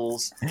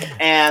visuals,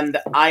 and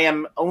I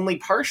am only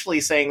partially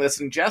saying this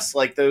in jest,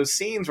 like those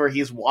scenes where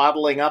he's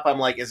waddling up, I'm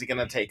like, is he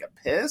gonna take a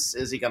piss?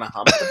 Is he gonna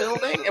hump the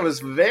building? It was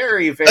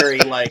very, very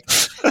like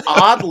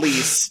oddly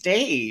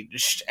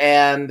staged,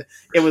 and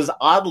it was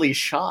oddly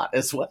shot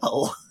as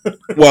well.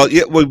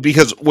 Well,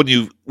 because when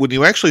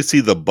you actually see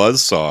the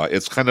buzzsaw,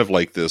 it's kind of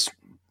like this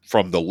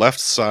from the left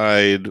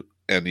side,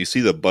 and you see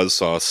the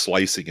buzzsaw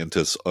slicing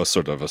into a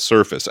sort of a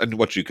surface. And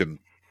what you can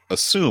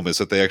assume is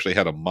that they actually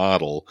had a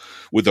model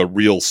with a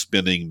real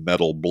spinning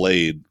metal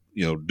blade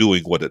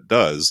doing what it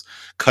does,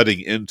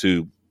 cutting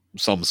into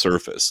some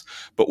surface.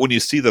 But when you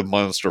see the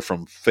monster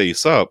from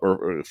face up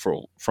or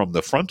from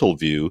the frontal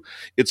view,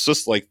 it's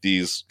just like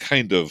these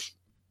kind of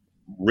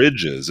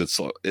ridges.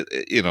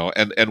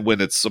 And when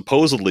it's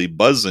supposedly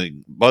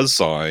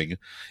buzzsawing,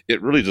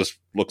 it really just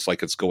looks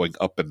like it's going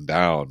up and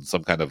down,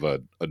 some kind of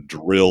a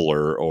drill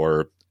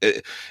or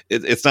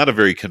it's not a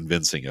very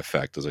convincing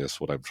effect, is I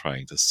guess what I'm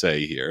trying to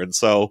say here. And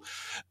so,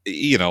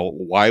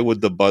 why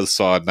would the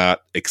buzzsaw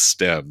not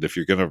extend if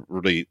you're going to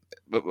really?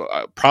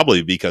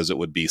 Probably because it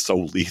would be so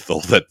lethal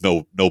that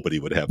nobody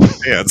would have a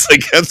chance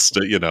against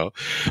it,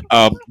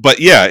 But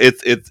yeah,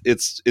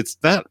 it's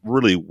not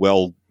really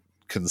well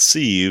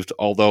conceived.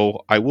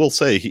 Although I will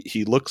say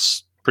he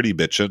looks pretty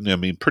bitchin'. I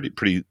mean,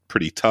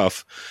 pretty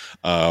tough.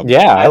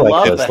 Yeah, I like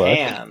love this the look.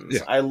 hands.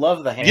 Yeah. I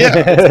love the hands. Yeah.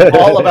 It's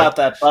all about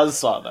that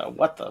buzzsaw, though.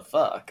 What the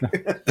fuck?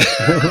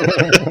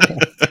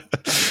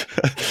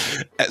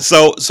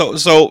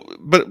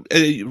 But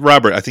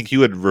Robert, I think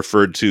you had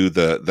referred to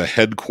the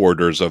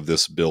headquarters of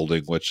this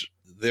building, which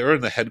they're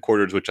in the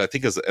headquarters, which I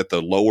think is at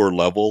the lower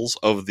levels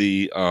of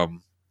the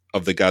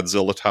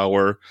Godzilla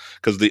Tower,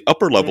 because the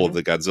upper level of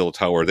the Godzilla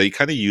Tower they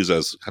kind of use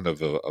as kind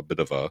of a bit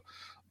of a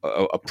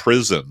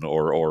prison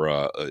or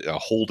a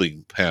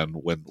holding pen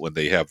when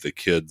they have the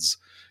kids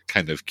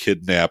kind of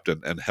kidnapped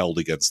and held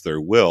against their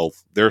will.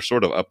 They're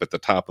sort of up at the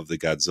top of the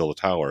Godzilla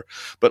Tower.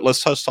 But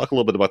let's talk a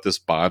little bit about this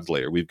bond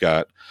layer. We've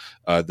got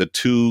the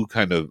two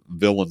kind of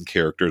villain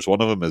characters. One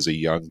of them is a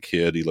young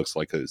kid. He looks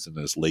like he's in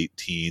his late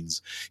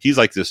teens. He's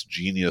like this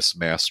genius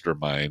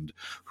mastermind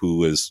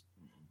who is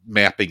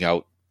mapping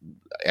out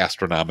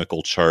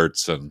astronomical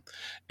charts and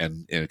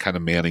kind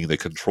of manning the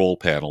control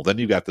panel. Then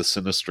you got the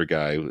sinister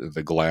guy in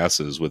the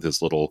glasses with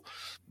his little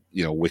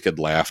wicked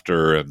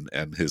laughter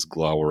and his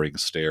glowering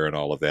stare and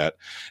all of that.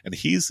 And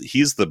he's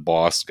the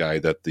boss guy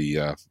that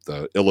the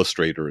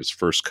illustrator is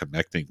first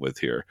connecting with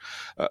here.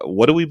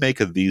 What do we make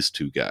of these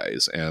two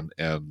guys and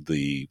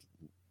the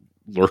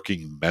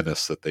lurking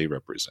menace that they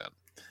represent?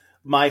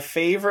 My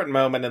favorite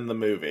moment in the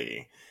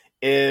movie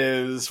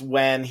is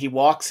when he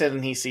walks in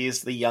and he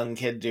sees the young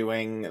kid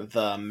doing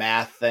the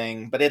math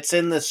thing, but it's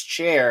in this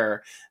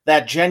chair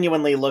that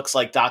genuinely looks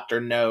like Dr.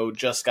 No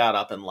just got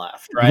up and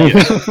left, right?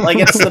 Like,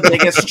 it's the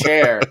biggest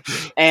chair.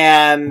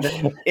 And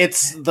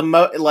it's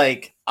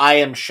I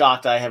am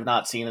shocked I have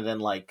not seen it in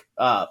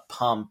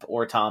Pump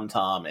or Tom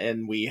Tom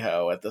in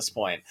WeHo at this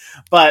point.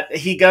 But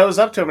he goes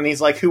up to him and he's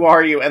like, "Who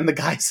are you?" And the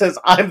guy says,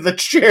 "I'm the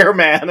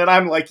chairman." And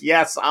I'm like,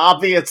 yes,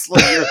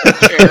 obviously you're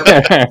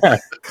the chairman.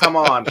 Come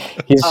on.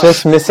 He's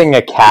just missing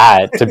a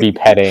cat to be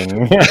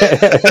petting.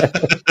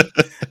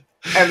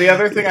 And the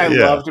other thing I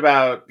loved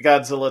about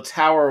Godzilla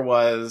Tower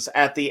was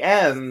at the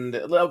end,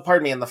 in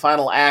the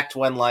final act,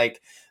 when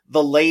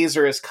the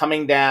laser is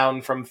coming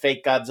down from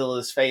fake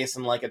Godzilla's face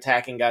and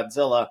attacking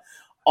Godzilla,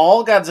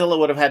 all Godzilla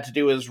would have had to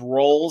do is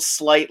roll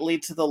slightly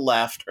to the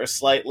left or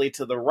slightly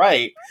to the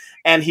right,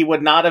 and he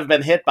would not have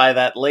been hit by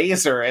that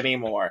laser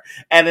anymore.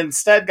 And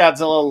instead,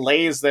 Godzilla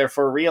lays there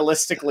for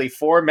realistically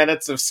 4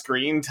 minutes of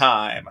screen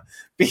time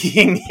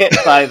being hit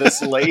by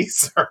this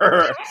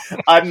laser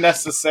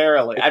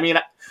unnecessarily. I mean,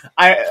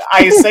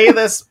 I say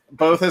this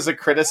both as a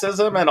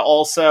criticism and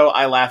also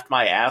I laughed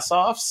my ass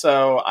off,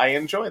 so I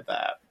enjoyed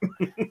that.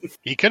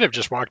 He could have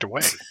just walked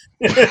away.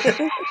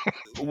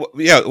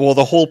 Yeah, well,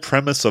 the whole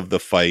premise of the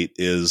fight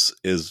is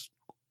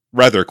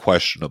rather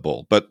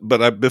questionable.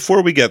 But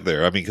before we get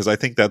there, I mean, because I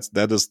think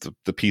that is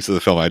the piece of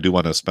the film I do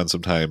want to spend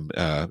some time,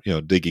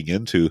 digging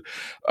into.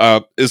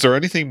 Is there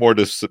anything more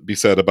to be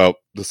said about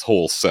this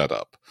whole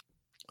setup?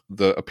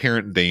 The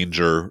apparent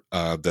danger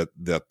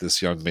that this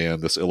young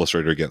man, this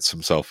illustrator, gets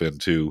himself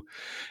into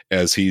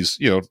as he's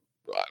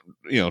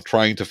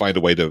trying to find a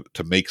way to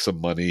make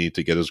some money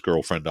to get his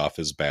girlfriend off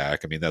his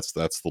back. I mean, that's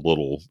the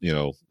little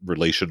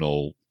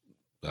relational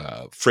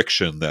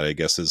friction that I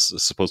guess is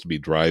supposed to be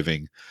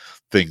driving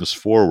things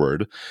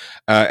forward.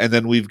 And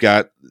then we've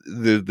got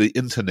the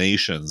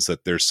intonations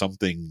that there's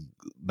something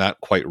not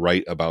quite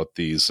right about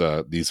these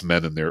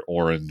men in their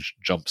orange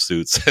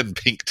jumpsuits and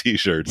pink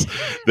t-shirts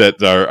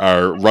that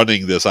are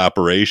running this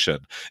operation.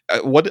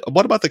 What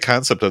about the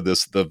concept of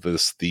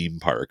this theme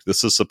park?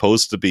 This is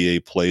supposed to be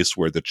a place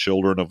where the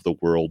children of the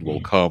world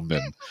will come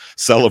and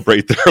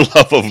celebrate their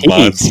love of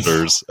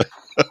monsters.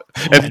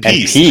 And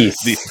peace.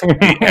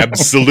 The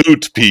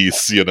absolute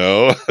peace,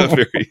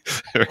 very,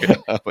 very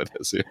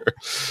ominous here.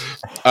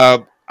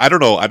 I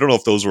don't know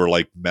if those were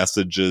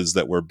messages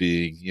that were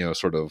being,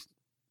 sort of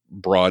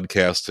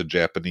broadcast to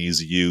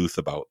Japanese youth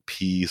about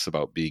peace,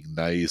 about being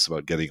nice,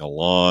 about getting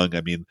along.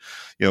 I mean,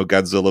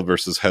 Godzilla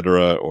versus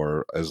Hedorah,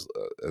 or as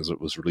it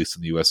was released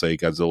in the USA,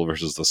 Godzilla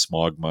versus the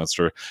Smog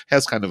Monster,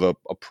 has kind of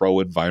a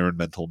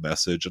pro-environmental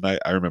message. And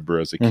I remember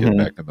as a kid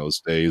back in those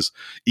days,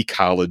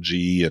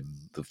 ecology and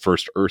the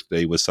first Earth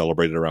Day was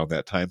celebrated around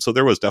that time. So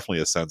there was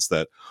definitely a sense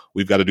that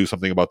we've got to do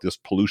something about this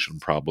pollution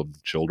problem,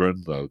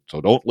 children.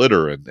 So don't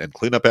litter and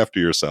clean up after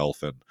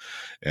yourself and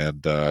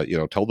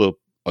tell the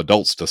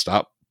adults to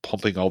stop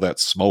pumping all that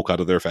smoke out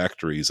of their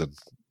factories and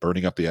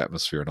burning up the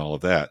atmosphere and all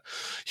of that.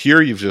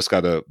 Here you've just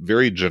got a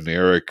very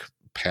generic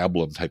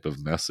pablum type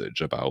of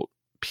message about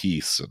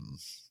peace and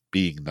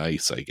being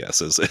nice, I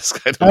guess, is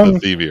kind of the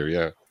theme here.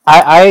 Yeah.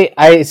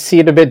 I see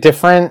it a bit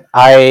different.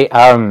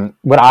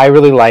 What I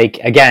really like,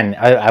 again,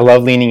 I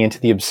love leaning into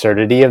the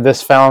absurdity of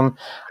this film.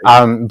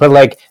 But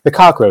like the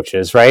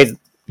cockroaches, right?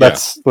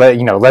 Let's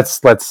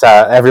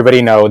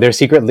everybody know they're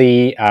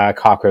secretly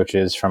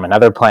cockroaches from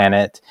another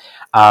planet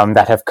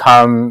that have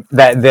come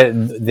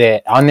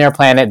that on their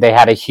planet they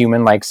had a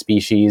human-like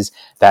species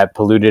that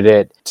polluted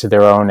it to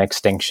their own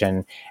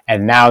extinction,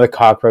 and now the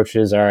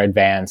cockroaches are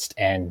advanced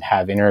and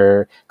have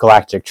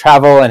intergalactic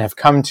travel and have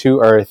come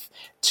to Earth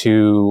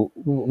to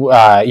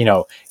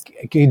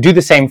do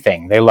the same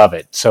thing. They love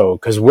it, so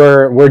because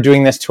we're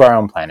doing this to our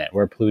own planet,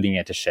 we're polluting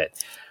it to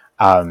shit.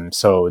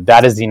 So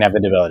that is the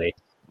inevitability.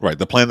 Right.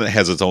 The planet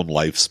has its own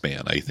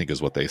lifespan, I think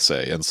is what they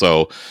say. And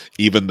so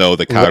even though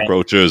the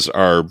cockroaches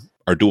are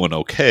doing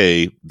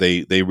okay,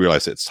 they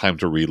realize it's time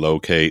to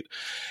relocate.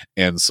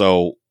 And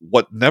so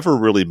what never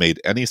really made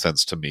any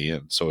sense to me,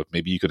 and so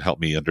maybe you can help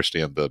me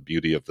understand the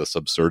beauty of this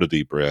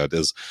absurdity, Brad,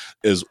 is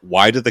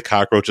why did the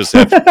cockroaches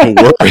have to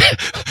worry?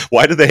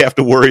 Why do they have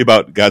to worry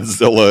about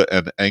Godzilla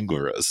and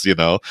Anguirus? You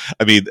know,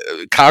 I mean,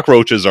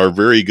 cockroaches are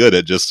very good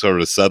at just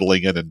sort of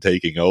settling in and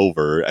taking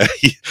over.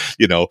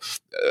 You know,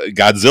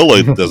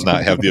 Godzilla does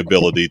not have the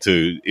ability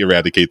to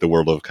eradicate the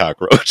world of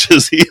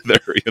cockroaches either.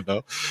 You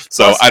know,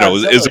 so Plus I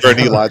don't know. Is there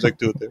any Godzilla. logic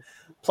to it there?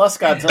 Plus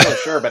Godzilla,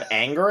 sure, but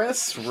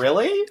Anguirus,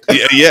 really?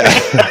 Yeah.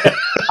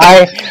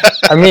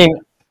 I mean,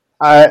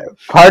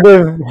 part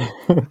of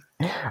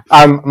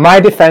my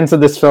defense of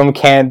this film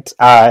can't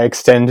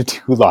extend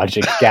to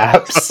logic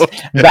gaps.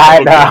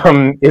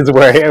 That is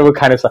where it would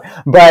kind of start.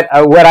 But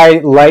what I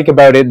like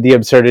about it, the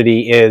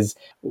absurdity, is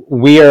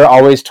we are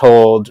always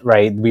told,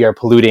 right, we are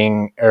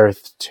polluting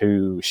Earth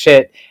to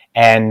shit,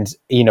 and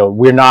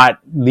we're not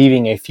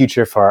leaving a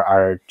future for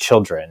our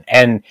children.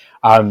 And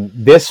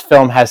this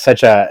film has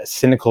such a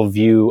cynical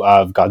view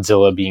of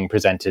Godzilla being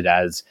presented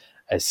as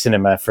a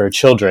cinema for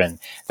children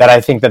that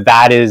I think that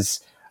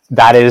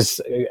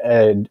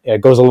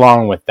goes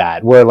along with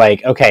that. We're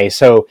like, okay,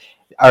 so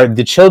are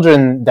the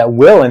children that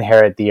will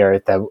inherit the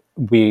Earth that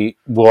we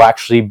will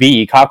actually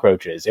be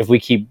cockroaches if we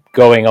keep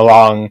going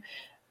along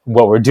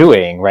what we're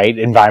doing, right?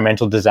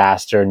 Environmental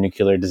disaster,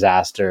 nuclear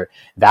disaster,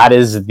 that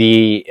is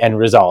the end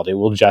result. It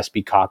will just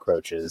be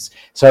cockroaches.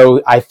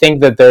 So I think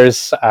that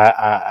there's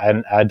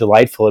a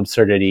delightful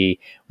absurdity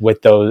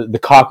with the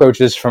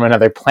cockroaches from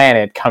another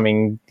planet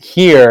coming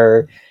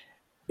here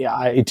to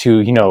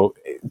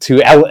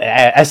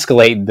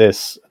escalate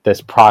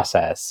this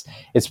process.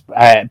 It's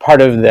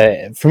part of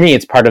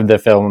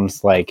the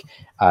film's like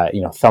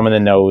thumb in the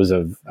nose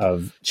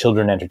of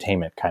children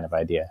entertainment kind of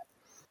idea.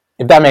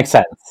 If that makes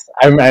sense.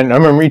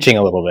 I'm reaching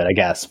a little bit, I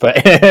guess,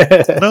 but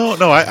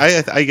no,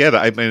 I get it.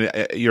 I mean,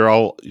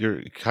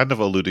 you're kind of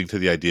alluding to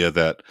the idea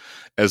that,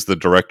 as the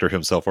director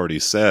himself already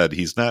said,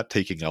 he's not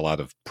taking a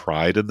lot of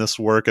pride in this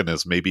work, and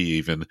is maybe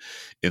even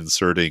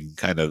inserting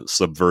kind of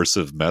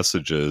subversive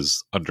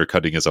messages,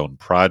 undercutting his own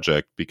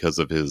project because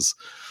of his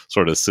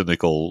sort of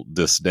cynical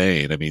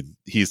disdain. I mean,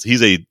 he's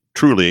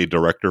truly a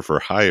director for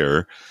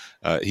hire.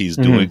 He's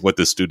doing what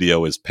the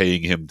studio is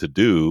paying him to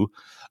do.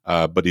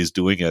 But he's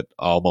doing it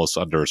almost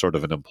under sort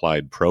of an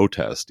implied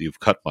protest. You've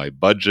cut my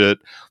budget.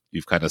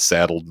 You've kind of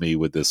saddled me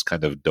with this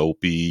kind of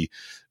dopey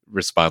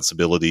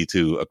responsibility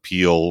to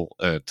appeal,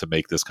 to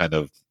make this kind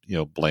of,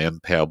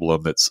 bland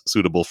pablum that's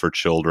suitable for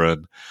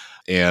children.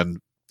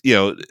 And,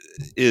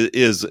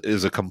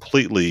 is a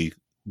completely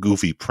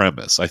goofy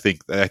premise. I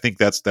think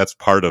that's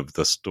part of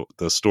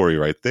the story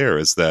right there,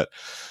 is that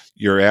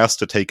you're asked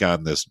to take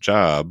on this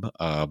job,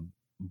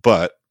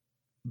 but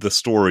the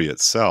story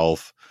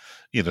itself,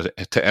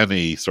 to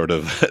any sort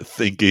of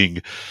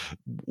thinking,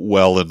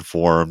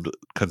 well-informed,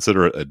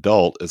 considerate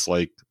adult, is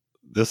like,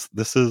 this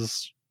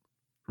is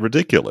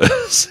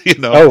ridiculous.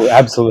 Oh,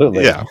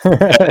 absolutely. Yeah.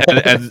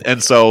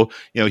 and so,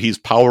 he's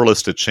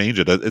powerless to change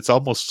it. It's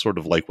almost sort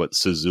of like what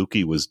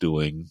Suzuki was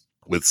doing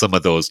with some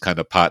of those kind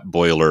of pot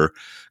boiler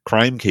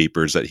crime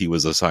capers that he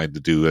was assigned to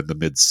do in the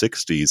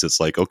mid-60s. It's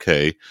like,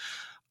 okay,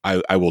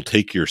 I will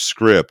take your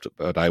script,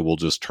 but I will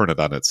just turn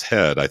it on its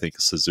head. I think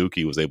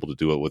Suzuki was able to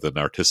do it with an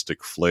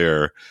artistic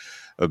flair,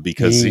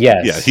 because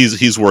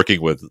he's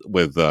working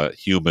with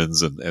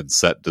humans and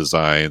set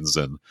designs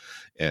and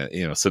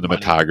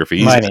cinematography.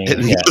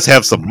 He does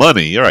have some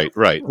money, right?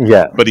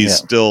 Yeah, but he's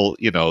still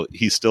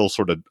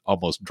sort of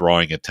almost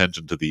drawing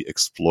attention to the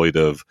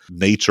exploitive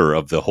nature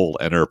of the whole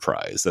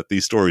enterprise. That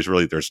these stories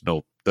really, there's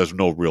no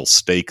real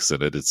stakes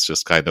in it. It's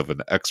just kind of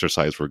an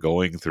exercise we're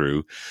going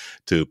through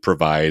to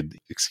provide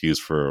excuse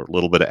for a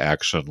little bit of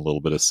action, a little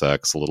bit of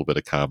sex, a little bit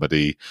of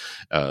comedy,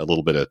 a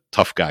little bit of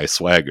tough guy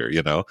swagger.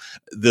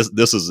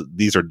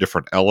 These are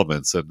different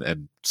elements,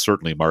 and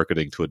certainly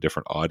marketing to a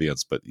different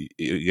audience. But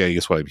yeah, I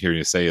guess what I'm hearing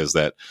you say is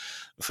that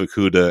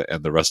Fukuda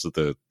and the rest of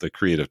the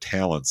creative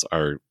talents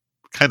are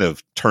kind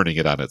of turning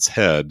it on its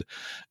head,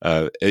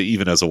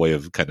 even as a way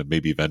of kind of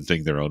maybe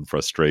venting their own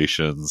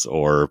frustrations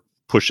or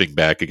pushing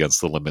back against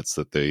the limits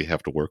that they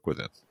have to work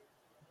within.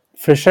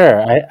 For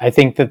sure. I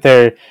think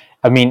that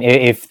I mean,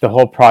 if the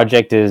whole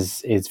project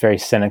is very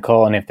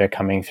cynical, and if they're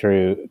coming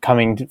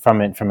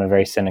from it from a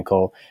very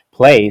cynical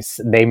place,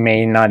 they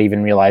may not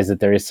even realize that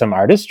there is some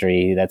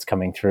artistry that's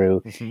coming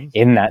through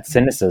in that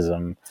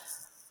cynicism.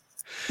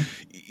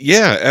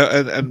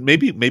 Yeah, and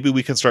maybe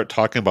we can start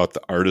talking about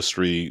the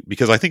artistry,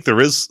 because I think there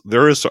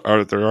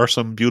are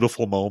some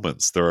beautiful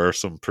moments. There are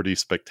some pretty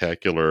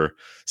spectacular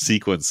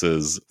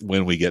sequences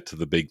when we get to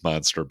the big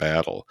monster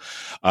battle.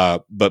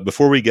 But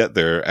before we get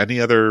there, any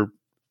other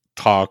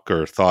talk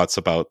or thoughts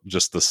about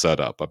just the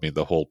setup? I mean,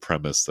 the whole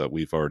premise that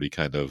we've already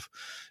kind of,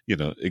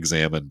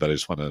 examined, but I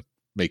just want to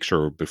make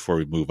sure before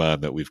we move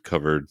on that we've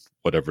covered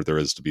whatever there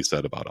is to be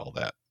said about all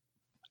that.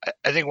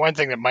 I think one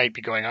thing that might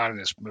be going on in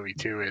this movie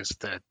too is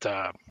that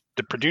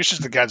the producers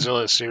of the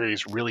Godzilla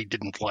series really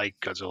didn't like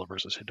Godzilla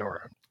versus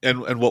Hedorah.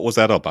 And what was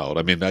that about?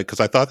 I mean, because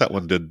I thought that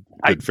one did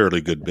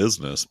fairly good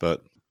business,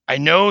 but I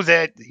know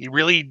that he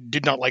really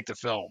did not like the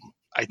film.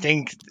 I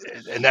think,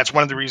 and that's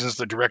one of the reasons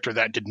the director of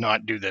that did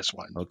not do this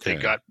one. Okay.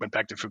 They went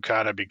back to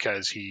Fukada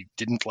because he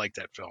didn't like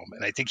that film,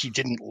 and I think he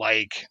didn't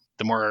like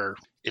the more.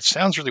 It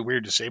sounds really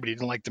weird to say, but he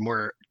didn't like the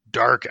more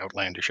dark,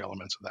 outlandish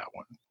elements of that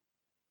one.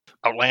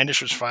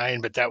 Outlandish was fine,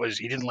 but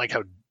he didn't like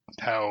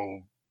how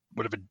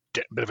bit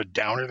of a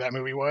downer that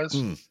movie was.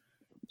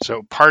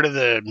 So part of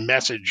the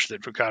message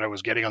that Fukada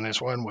was getting on this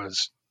one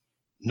was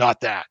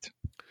not that.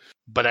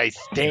 But I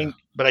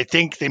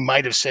think they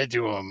might have said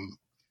to him,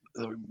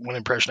 one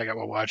impression I got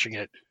while watching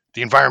it,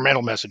 the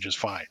environmental message is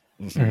fine.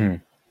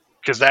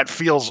 Because that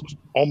feels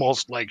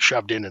almost like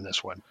shoved in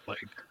this one.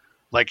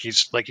 Like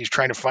he's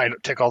trying to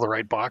tick all the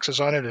right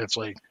boxes on it, and it's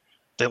like,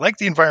 they like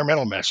the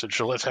environmental message,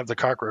 so let's have the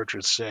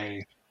cockroaches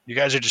say, you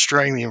guys are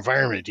destroying the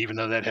environment, even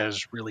though that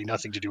has really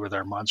nothing to do with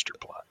our monster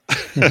plot.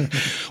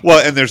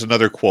 Well, and there's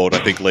another quote,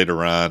 I think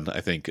later on,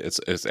 I think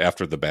it's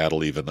after the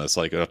battle even, that's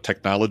like,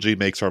 technology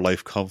makes our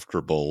life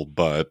comfortable,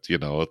 but,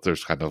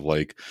 there's kind of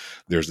like,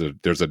 there's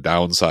a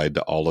downside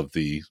to all of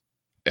the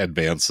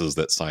advances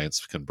that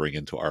science can bring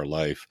into our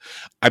life.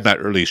 I'm not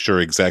really sure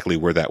exactly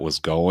where that was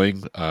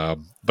going,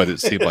 but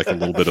it seemed like a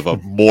little bit of a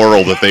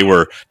moral that they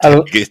were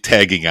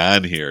tagging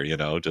on here,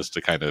 just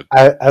to kind of.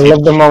 I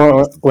love the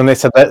moment when they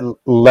said that,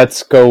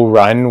 let's go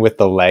run with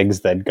the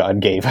legs that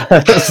God gave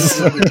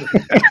us.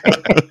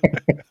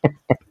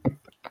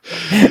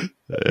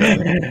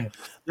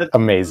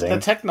 Amazing. The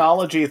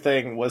technology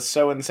thing was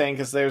so insane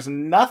because there's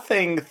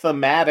nothing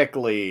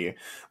thematically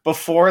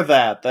before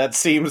that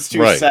seems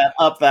to set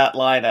up that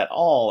line at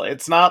all.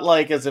 It's not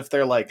like as if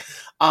they're like,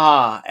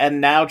 and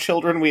now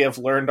children, we have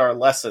learned our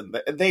lesson.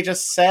 They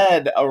just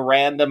said a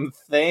random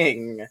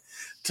thing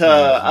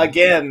to,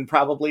 again,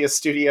 probably a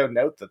studio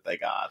note that they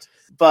got.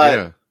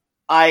 But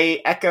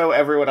I echo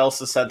everyone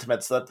else's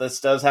sentiments that this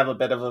does have a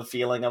bit of a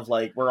feeling of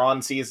like, we're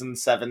on season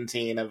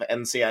 17 of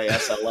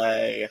NCIS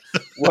LA.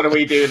 What do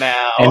we do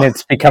now? And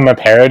it's become a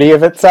parody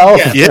of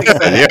itself? Yeah.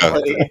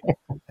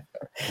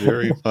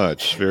 Very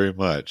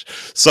much.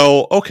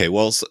 So, okay,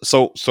 well,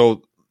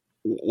 so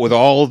with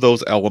all of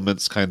those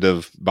elements kind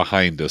of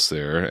behind us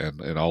there,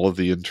 and all of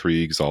the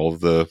intrigues, all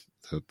of the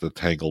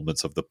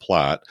tanglements of the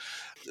plot,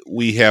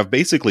 we have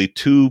basically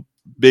two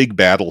big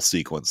battle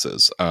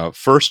sequences.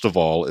 First of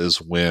all is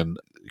when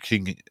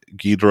King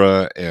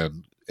Ghidorah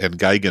and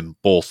Gigan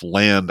both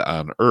land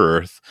on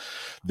Earth.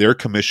 They're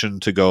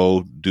commissioned to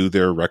go do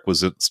their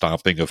requisite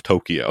stomping of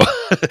Tokyo.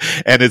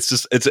 And it's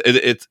just,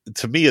 it's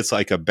to me, it's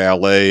like a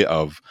ballet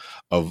of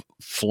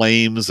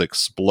flames,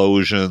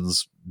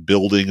 explosions,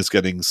 buildings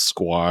getting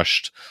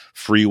squashed,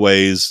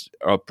 freeways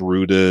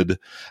uprooted,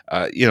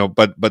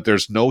 but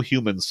there's no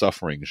human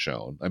suffering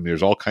shown. I mean,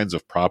 there's all kinds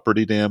of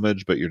property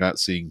damage, but you're not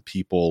seeing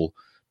people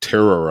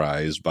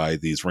terrorized by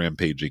these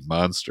rampaging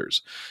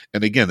monsters.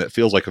 And again, that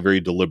feels like a very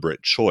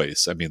deliberate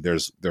choice. I mean,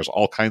 there's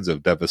all kinds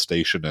of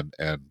devastation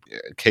and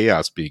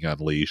chaos being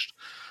unleashed,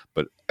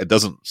 but it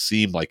doesn't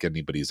seem like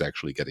anybody's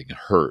actually getting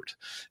hurt.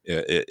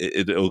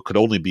 It could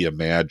only be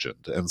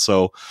imagined. And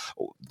so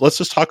let's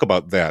just talk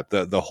about that.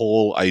 The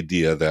whole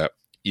idea that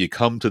you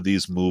come to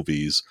these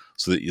movies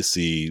so that you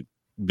see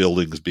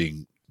buildings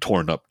being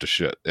torn up to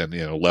shit and,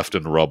 left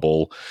in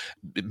rubble,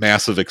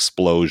 massive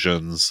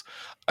explosions.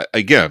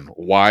 Again,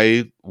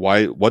 why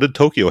what did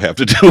Tokyo have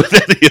to do with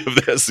any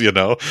of this?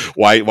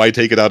 Why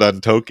take it out on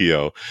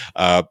Tokyo?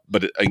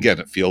 But again,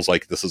 it feels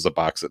like this is a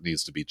box that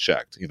needs to be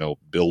checked.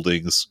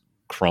 Buildings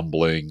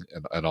crumbling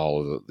and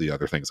all of the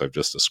other things I've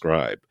just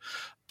described.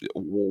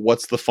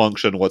 What's the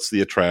function? What's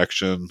the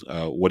attraction?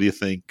 What do you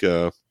think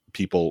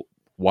people?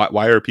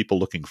 Why are people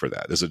looking for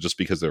that? Is it just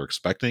because they're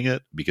expecting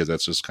it? Because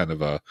that's just kind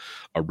of a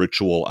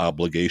ritual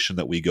obligation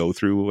that we go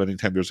through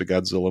anytime there's a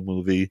Godzilla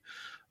movie?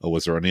 Or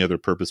was there any other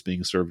purpose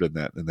being served in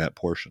that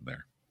portion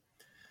there?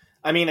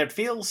 I mean, it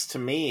feels to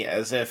me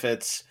as if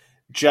it's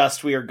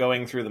just we are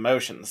going through the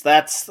motions.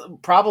 That's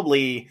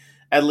probably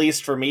at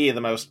least for me, the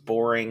most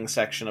boring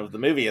section of the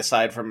movie,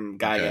 aside from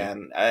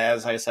Gigan,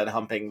 as I said,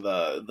 humping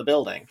the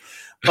building.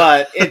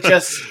 But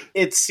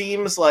it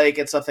seems like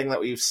it's something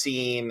that we've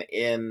seen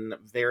in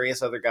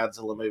various other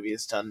Godzilla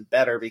movies done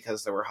better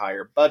because there were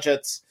higher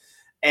budgets.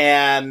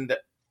 And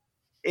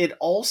it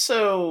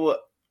also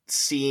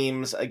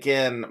seems,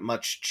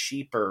 much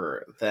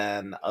cheaper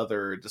than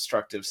other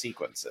destructive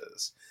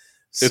sequences.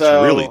 It's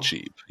really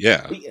cheap.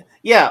 Yeah.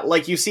 Yeah,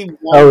 like you see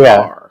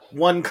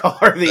one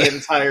car the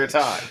entire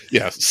time.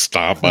 Yeah,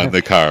 stomp on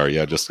the car.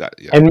 Yeah,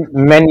 And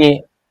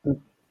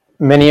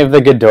many of the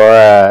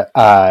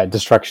Ghidorah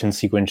destruction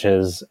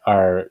sequences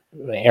are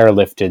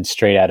airlifted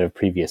straight out of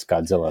previous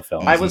Godzilla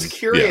films. I was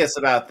curious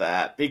about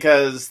that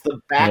because the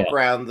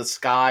background, the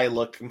sky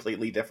looked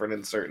completely different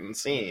in certain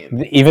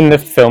scenes. Even the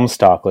film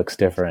stock looks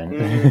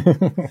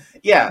different.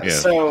 Yeah,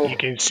 so you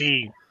can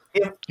see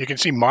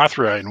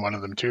Mothra in one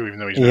of them too, even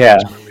though he's not in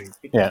this movie.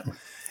 Yeah.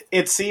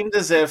 It seemed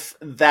as if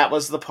that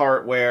was the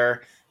part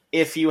where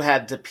if you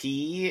had to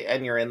pee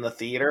and you're in the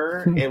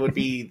theater, it would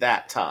be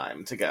that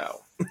time to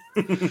go.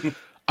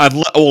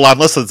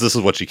 Unless this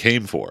is what you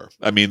came for.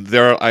 I mean,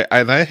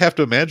 I have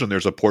to imagine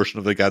there's a portion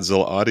of the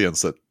Godzilla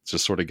audience that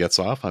just sort of gets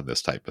off on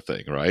this type of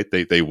thing, right?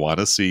 They want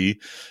to see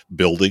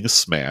buildings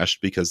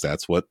smashed because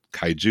that's what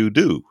kaiju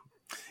do.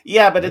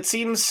 Yeah, but it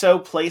seems so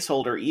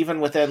placeholder,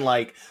 even within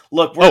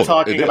look, we're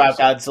talking about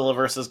Godzilla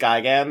versus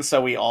Gigan,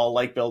 so we all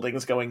like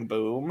buildings going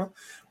boom.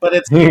 But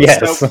it's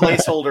so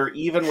placeholder,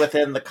 even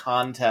within the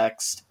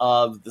context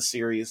of the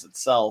series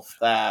itself,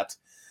 that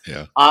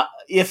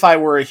if I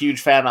were a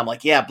huge fan, I'm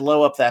like, yeah,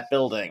 blow up that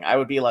building. I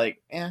would be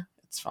like,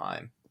 it's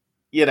fine.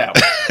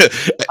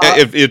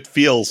 If it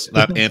feels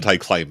not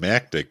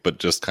anticlimactic, but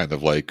just kind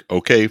of like,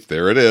 okay,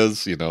 there it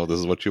is. This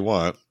is what you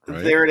want.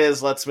 Right? There it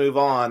is. Let's move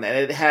on. And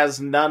it has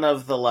none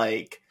of the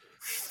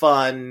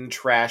fun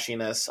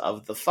trashiness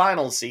of the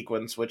final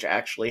sequence, which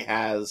actually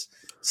has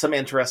some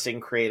interesting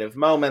creative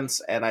moments.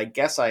 And I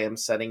guess I am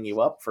setting you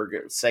up for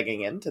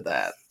segging into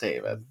that,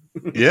 David.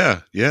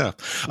 Yeah.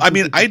 I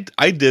mean,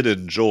 I did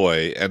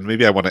enjoy, and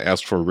maybe I want to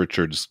ask for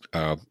Richard's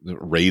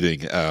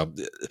rating.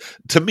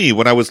 To me,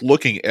 when I was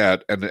looking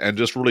at and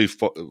just really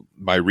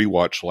my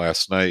rewatch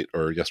last night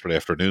or yesterday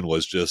afternoon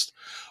was just,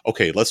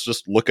 okay, let's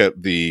just look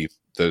at the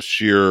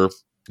sheer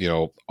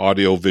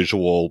audio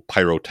visual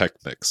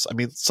pyrotechnics. I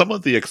mean, some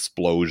of the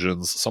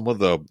explosions, some of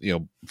the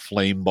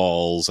flame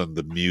balls and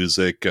the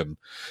music and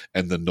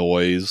the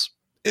noise.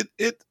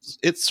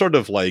 It's sort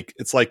of like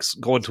it's like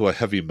going to a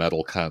heavy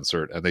metal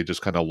concert and they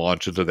just kind of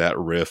launch into that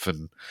riff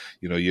and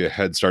your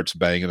head starts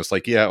banging. It's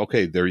like, yeah,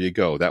 okay, there you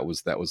go. That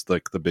was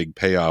like the big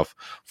payoff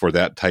for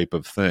that type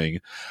of thing.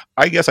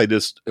 I guess I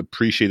just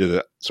appreciated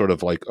it, sort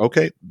of like,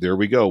 okay, there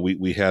we go.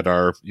 We had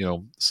our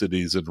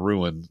cities in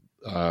ruin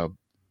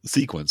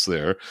sequence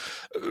there.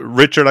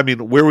 Richard, I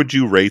mean, where would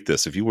you rate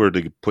this if you were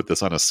to put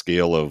this on a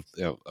scale of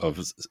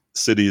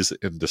cities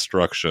in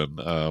destruction?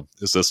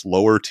 Is this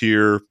lower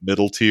tier,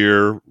 middle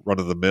tier,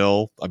 run of the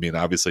mill? I mean,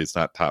 obviously it's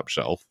not top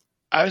shelf.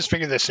 I was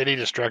thinking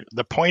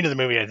the point of the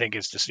movie, I think,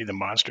 is to see the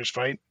monsters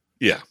fight.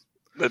 Yeah.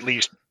 At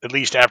least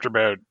after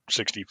about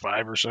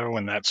 65 or so,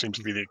 and that seems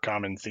to be the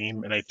common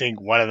theme. And I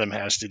think one of them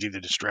has to do the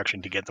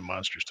destruction to get the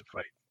monsters to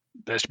fight.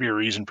 There has to be a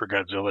reason for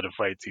Godzilla to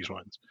fight these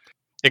ones.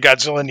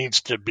 Godzilla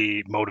needs to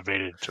be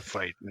motivated to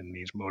fight, and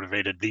he's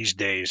motivated these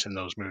days in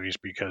those movies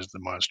because the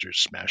monster's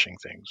smashing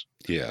things.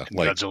 Yeah, and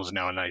Godzilla's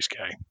now a nice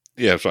guy.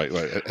 Yeah, that's right.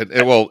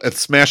 And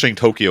smashing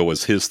Tokyo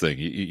was his thing.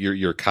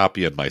 You're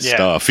copying my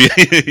stuff.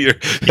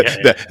 That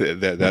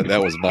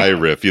was my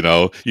riff.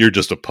 You're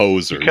just a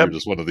poser. You're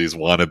just one of these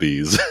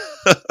wannabes.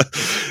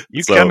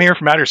 You come here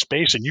from outer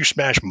space and you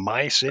smash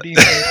my city.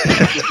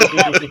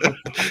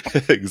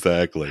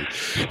 Exactly.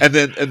 And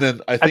then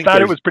I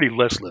thought it was pretty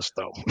listless,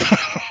 though.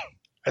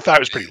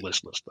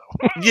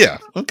 Yeah.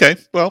 Okay.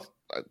 Well,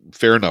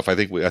 fair enough. I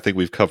think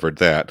we've covered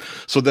that.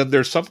 So then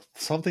there's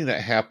something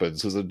that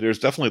happens. There's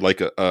definitely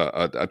like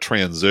a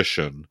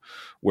transition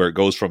where it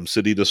goes from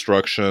city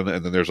destruction,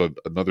 and then there's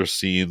another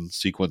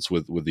sequence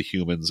with the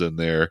humans in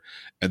there,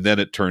 and then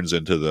it turns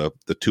into the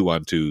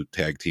 2-on-2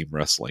 tag team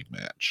wrestling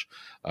match.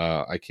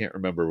 I can't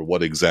remember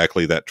what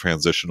exactly that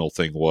transitional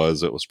thing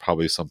was. It was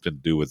probably something to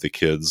do with the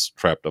kids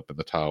trapped up in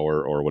the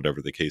tower or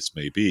whatever the case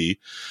may be.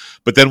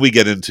 But then we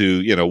get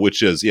into,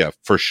 which is,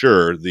 for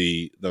sure,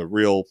 the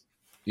real,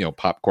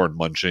 popcorn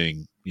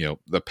munching,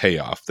 the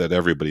payoff that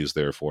everybody's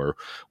there for,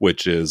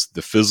 which is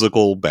the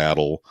physical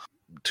battle,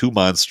 two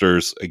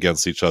monsters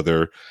against each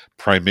other,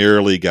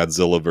 primarily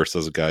Godzilla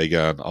versus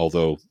Gigan,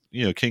 although,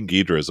 King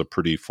Ghidorah is a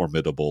pretty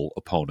formidable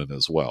opponent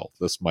as well.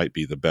 This might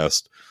be the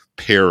best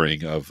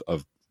pairing of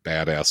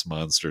badass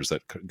monsters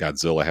that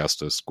Godzilla has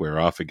to square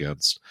off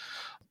against,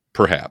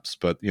 perhaps,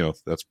 but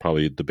that's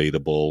probably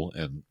debatable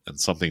and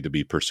something to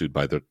be pursued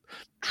by the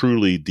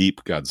truly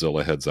deep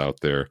Godzilla heads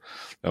out there,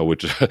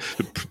 which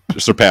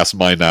surpass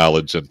my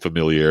knowledge and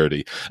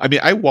familiarity. I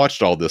mean, I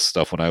watched all this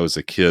stuff when I was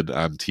a kid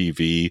on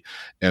TV,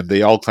 and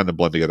they all kind of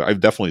blend together. I've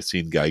definitely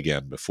seen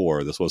Gigan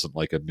before. This wasn't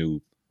like a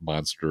new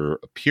monster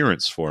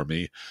appearance for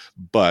me,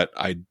 but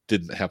I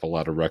didn't have a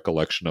lot of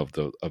recollection of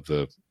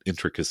the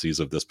intricacies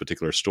of this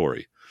particular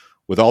story.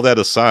 With all that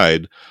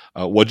aside,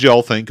 what'd you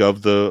all think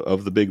of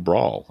the big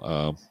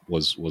brawl?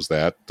 Was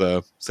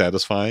that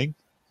satisfying?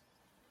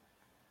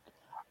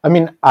 I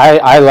mean,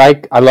 I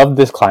love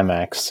this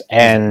climax,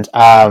 and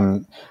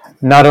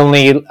not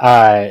only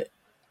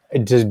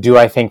do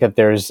I think that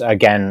there's,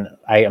 again,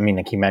 I mean,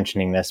 I keep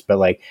mentioning this, but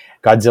like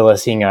Godzilla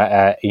seeing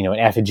an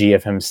effigy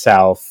of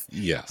himself.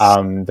 Yes.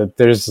 That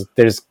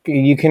there's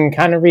you can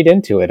kind of read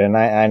into it, and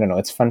I don't know,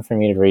 it's fun for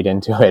me to read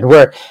into it.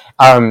 Where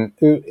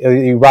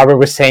Robert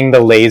was saying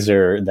the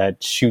laser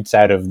that shoots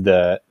out of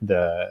the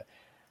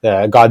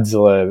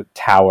Godzilla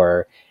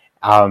tower.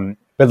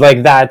 But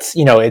like that's,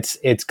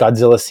 it's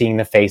Godzilla seeing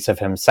the face of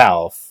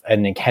himself,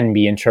 and it can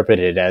be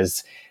interpreted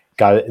as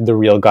the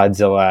real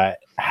Godzilla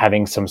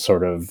having some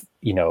sort of,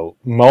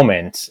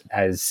 moment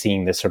as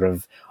seeing this sort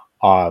of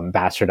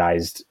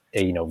bastardized,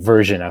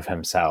 version of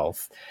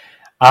himself.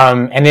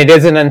 And it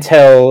isn't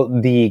until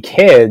the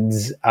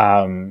kids,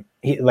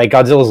 like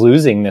Godzilla's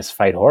losing this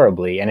fight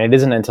horribly, and it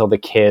isn't until the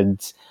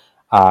kids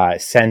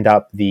send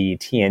up the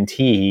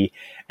TNT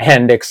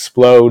and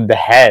explode the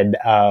head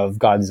of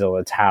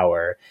Godzilla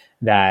Tower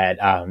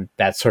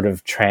that sort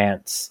of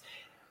trance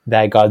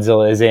that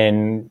Godzilla is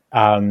in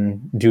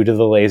due to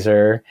the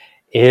laser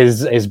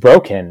is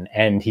broken,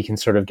 and he can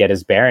sort of get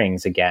his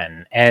bearings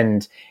again.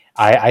 And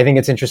I think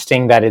it's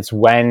interesting that it's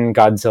when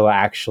Godzilla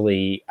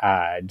actually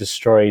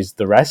destroys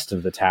the rest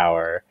of the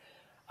tower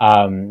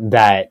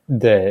that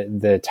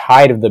the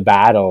tide of the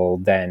battle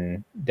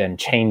then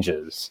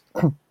changes.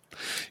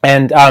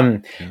 And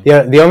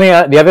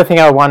the other thing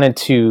I wanted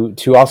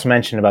to also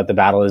mention about the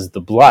battle is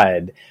the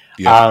blood,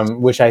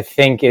 which I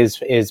think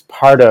is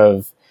part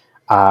of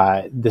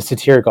the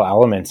satirical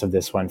elements of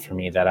this one for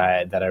me that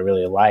I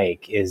really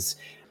like. Is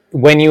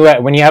when you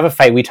have a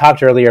fight. We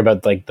talked earlier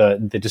about like the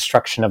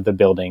destruction of the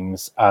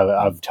buildings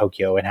of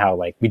Tokyo, and how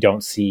like we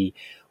don't see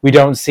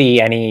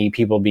any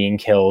people being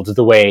killed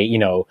the way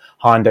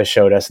Honda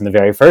showed us in the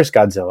very first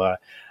Godzilla,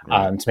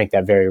 to make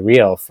that very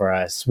real for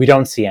us. We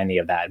don't see any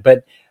of that,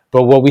 but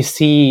what we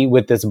see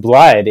with this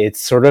blood, it's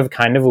sort of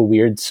kind of a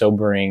weird,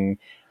 sobering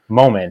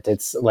moment.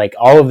 It's like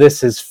all of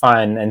this is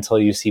fun until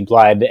you see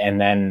blood, and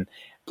then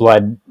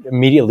blood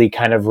immediately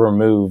kind of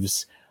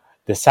removes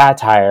the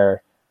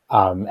satire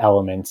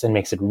elements and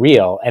makes it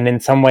real. And in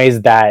some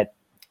ways that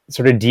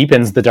sort of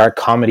deepens the dark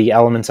comedy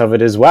elements of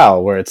it as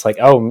well, where it's like,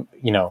 oh,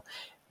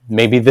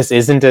 maybe this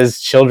isn't as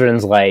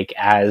children's like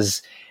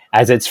as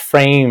it's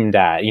framed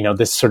at,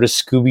 this sort of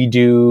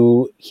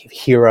Scooby-Doo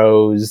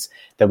heroes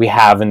that we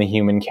have in the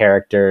human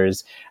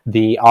characters,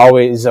 the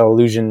always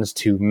allusions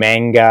to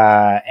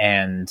manga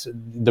and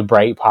the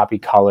bright poppy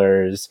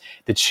colors,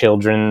 the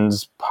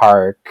children's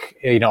park,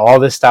 all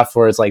this stuff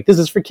where it's like, this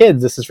is for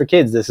kids, this is for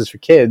kids, this is for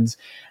kids.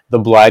 The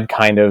blood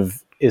kind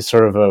of is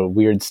sort of a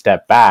weird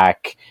step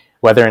back,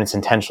 whether it's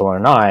intentional or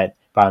not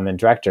by the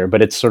director,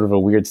 but it's sort of a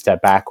weird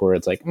step back where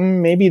it's like,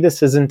 maybe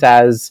this isn't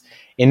as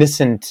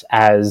innocent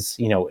as,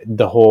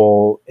 the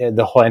whole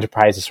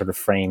enterprise is sort of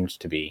framed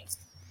to be.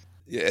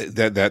 Yeah,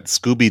 that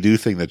Scooby-Doo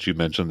thing that you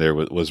mentioned there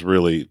was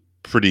really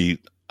pretty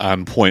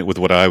on point with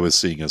what I was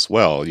seeing as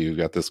well. You've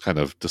got this kind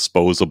of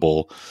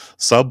disposable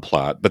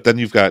subplot, but then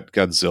you've got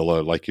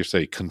Godzilla, like you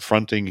say,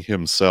 confronting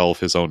himself,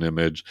 his own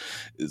image.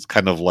 It's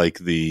kind of like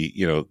the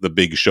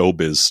big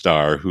showbiz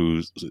star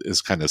who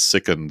is kind of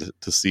sickened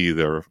to see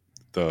their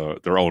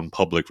own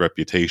public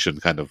reputation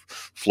kind of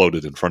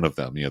floated in front of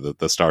them.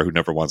 The star who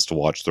never wants to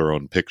watch their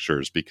own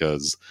pictures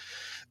because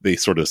they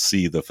sort of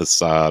see the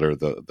facade or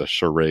the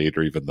charade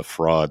or even the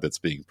fraud that's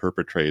being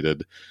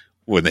perpetrated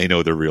when they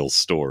know the real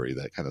story.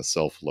 That kind of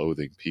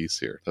self-loathing piece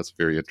here. That's a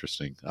very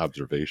interesting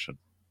observation.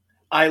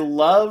 I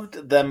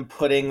loved them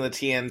putting the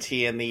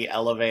TNT in the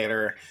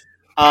elevator.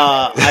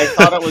 I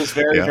thought it was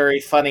very,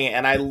 very funny.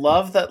 And I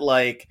love that,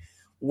 like,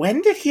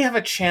 when did he have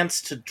a chance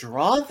to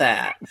draw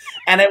that?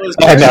 And it was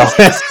very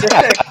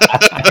specific.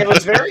 It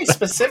was very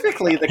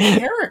specifically the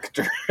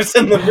characters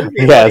in the movie.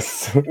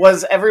 Yes. Like,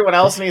 was everyone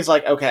else, and he's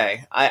like,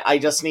 okay, I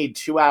just need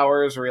 2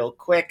 hours real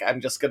quick. I'm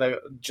just going to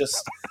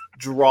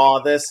draw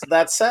this.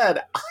 That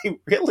said, I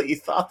really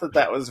thought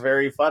that was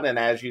very fun. And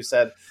as you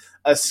said,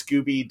 a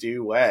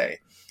Scooby-Doo way.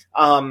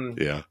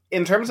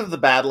 In terms of the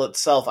battle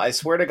itself, I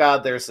swear to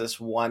God, there's this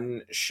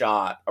one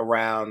shot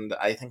around,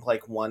 I think,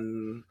 like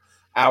 1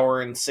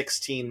 hour and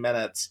 16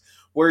 minutes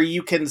where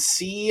you can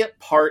see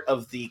part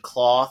of the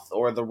cloth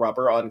or the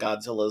rubber on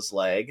Godzilla's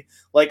leg,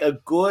 like a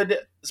good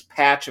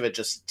patch of it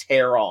just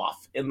tear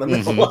off in the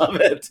middle of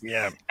it.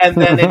 Yeah. And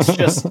then it's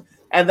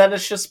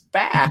just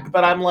back.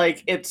 But I'm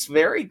like, it's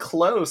very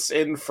close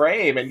in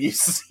frame and you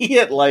see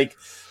it like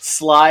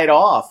slide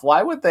off.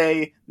 Why would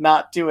they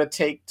not do a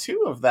take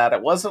 2 of that?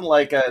 It wasn't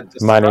like a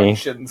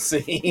destruction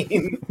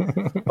scene.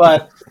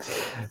 But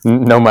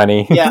no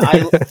money. Yeah,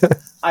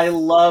 I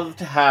loved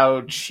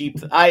how cheap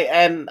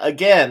and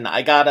again,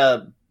 I got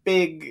a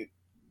big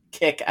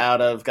kick out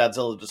of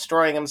Godzilla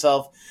destroying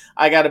himself.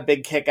 I got a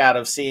big kick out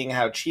of seeing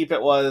how cheap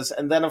it was.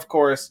 And then of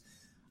course,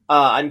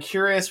 I'm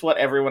curious what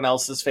everyone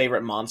else's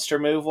favorite monster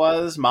move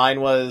was.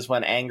 Mine was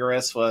when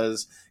Anguirus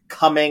was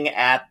coming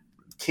at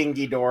King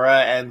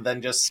Ghidorah and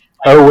then just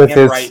with him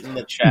his right in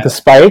the chest. the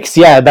spikes.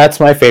 Yeah, that's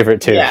my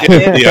favorite too. Yeah,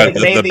 it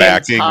the made the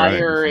backing,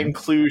 entire right?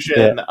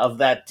 inclusion of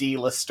that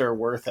D-lister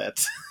worth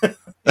it.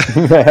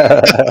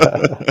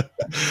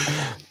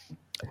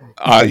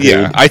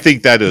 Yeah, I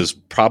think that is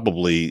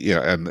probably,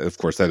 and of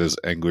course that is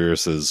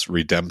Anguirus's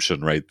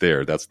redemption right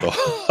there. That's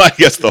I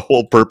guess the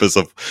whole purpose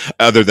of,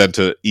 other than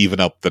to even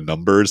up the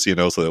numbers,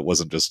 so it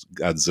wasn't just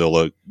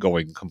Godzilla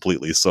going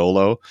completely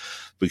solo,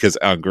 because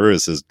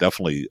Anguirus is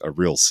definitely a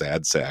real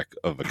sad sack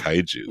of a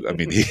kaiju. I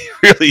mean,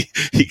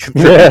 he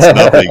contributes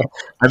nothing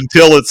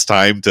until it's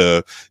time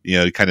to,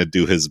 kind of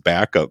do his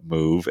backup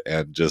move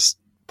and just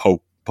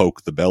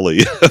poke the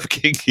belly of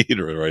King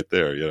Ghidorah right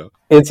there.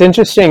 It's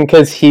interesting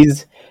because he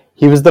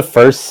was the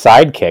first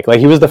sidekick. Like,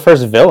 he was the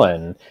first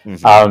villain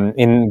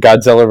in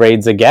Godzilla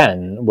Raids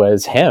Again,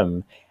 was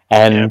him.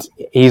 And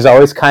he's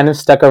always kind of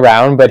stuck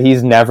around, but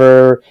he's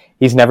never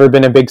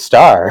been a big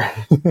star.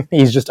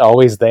 He's just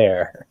always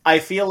there. I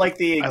feel like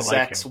the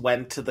execs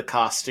went to the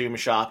costume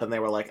shop and they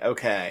were like,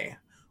 okay,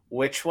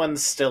 which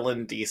one's still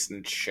in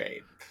decent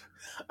shape?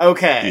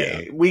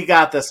 Okay, we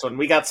got this one.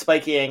 We got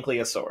Spiky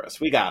Ankylosaurus.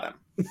 We got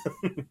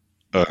him.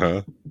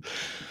 Uh-huh.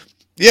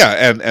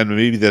 Yeah, and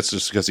maybe that's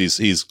just because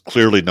he's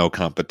clearly no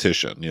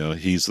competition.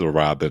 He's the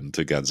Robin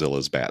to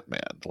Godzilla's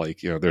Batman.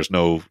 Like, there's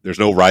no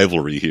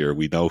rivalry here.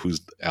 We know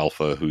who's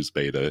alpha, who's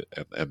beta,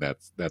 and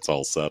that's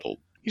all settled.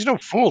 He's no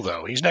fool,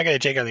 though. He's not going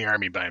to take on the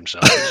army by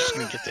himself. He's just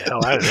going to get the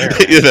hell out of there.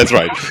 Yeah, that's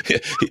right.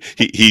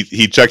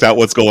 He checked out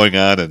what's going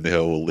on, and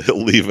he'll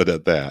leave it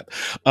at that.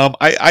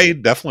 I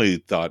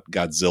definitely thought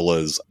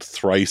Godzilla's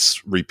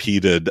thrice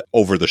repeated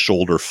over the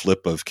shoulder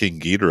flip of King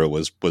Ghidorah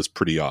was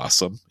pretty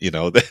awesome.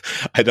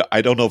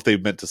 I don't know if they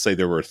meant to say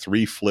there were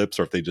 3 flips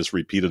or if they just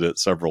repeated it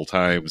several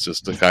times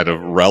just to kind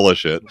of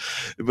relish it,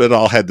 but it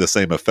all had the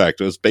same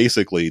effect. It was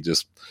basically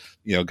just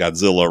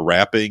Godzilla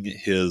wrapping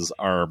his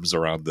arms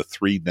around the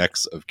 3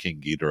 necks of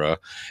King Ghidorah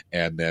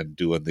and then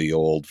doing the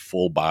old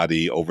full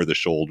body over the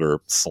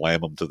shoulder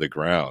slam him to the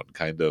ground,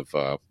 kind of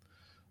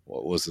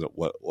what was it?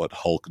 What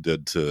Hulk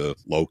did to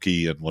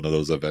Loki in one of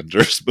those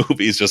Avengers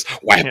movies? Just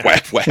whap,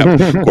 whap, whap.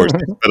 Of course,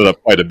 they set it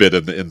up quite a bit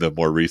in the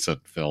more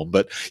recent film,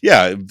 but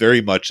yeah, very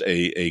much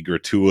a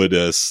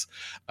gratuitous.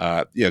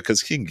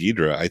 Because King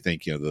Ghidorah, I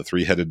think the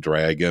 3-headed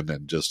dragon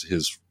and just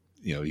his.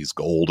 He's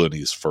golden,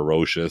 he's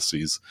ferocious,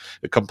 he's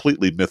a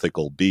completely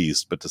mythical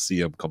beast, but to see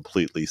him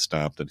completely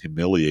stomped and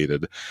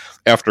humiliated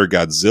after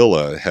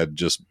Godzilla had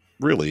just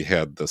really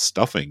had the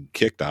stuffing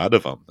kicked out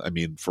of him, I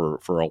mean, for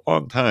a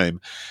long time.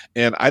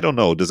 And I don't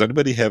know, does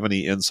anybody have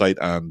any insight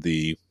on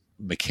the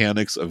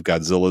mechanics of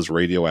Godzilla's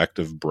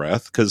radioactive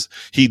breath? Because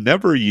he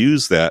never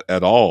used that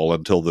at all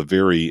until the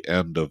very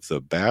end of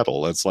the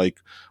battle. It's like,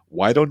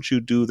 why don't you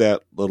do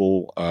that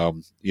little,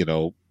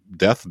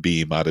 death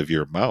beam out of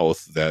your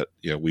mouth that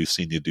we've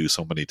seen you do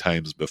so many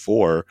times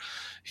before?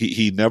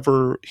 He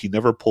never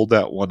pulled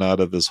that one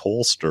out of his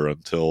holster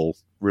until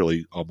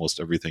really almost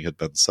everything had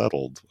been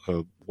settled.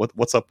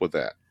 What's up with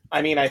that?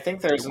 I mean, I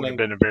think there's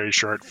been a very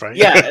short fight.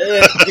 Yeah,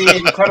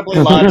 the incredibly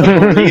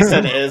logical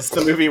reason is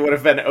the movie would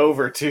have been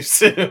over too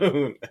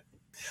soon.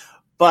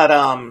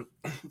 But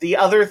the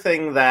other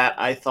thing that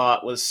I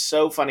thought was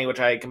so funny, which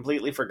I had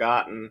completely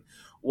forgotten,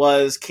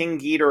 was King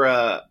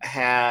Ghidorah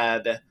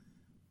had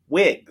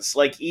wigs.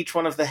 Like, each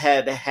one of the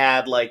head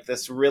had like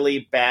this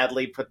really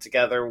badly put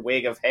together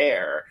wig of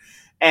hair,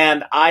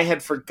 and I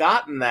had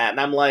forgotten that, and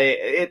I'm like,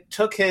 it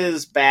took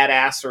his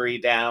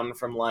badassery down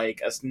from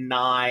like a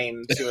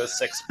 9 to a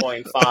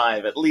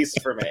 6.5 at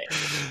least for me.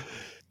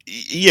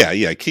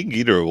 Yeah, King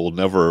Ghidorah will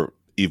never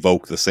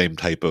evoke the same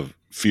type of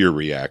fear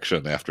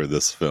reaction after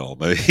this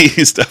film.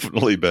 He's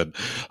definitely been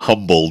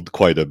humbled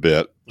quite a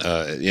bit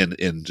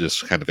in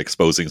just kind of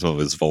exposing some of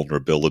his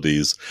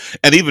vulnerabilities,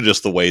 and even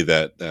just the way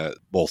that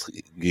both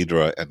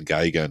Ghidorah and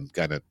Gigan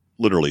kind of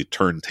literally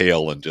turn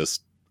tail and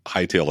just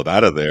hightail it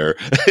out of there.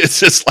 It's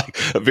just like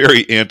a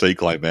very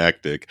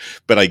anticlimactic,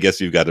 but I guess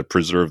you've got to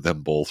preserve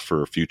them both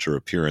for future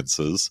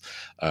appearances.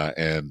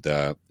 And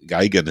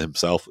Gigan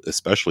himself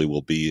especially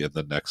will be in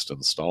the next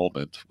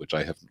installment, which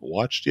I haven't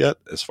watched yet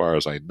as far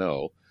as I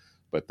know,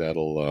 but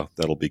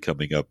that'll be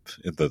coming up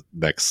in the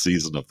next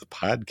season of the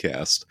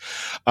podcast.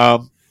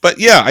 But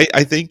yeah,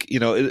 I think,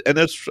 and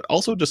it's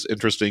also just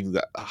interesting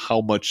that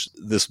how much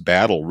this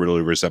battle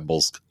really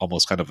resembles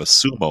almost kind of a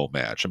sumo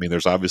match. I mean,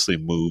 there's obviously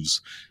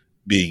moves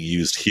being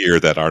used here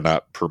that are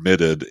not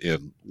permitted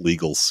in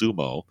legal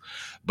sumo,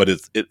 but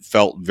it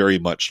felt very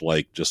much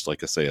like, just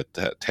like I say,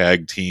 a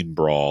tag team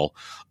brawl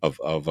of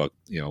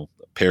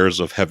pairs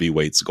of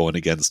heavyweights going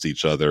against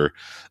each other.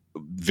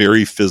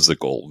 Very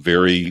physical,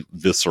 very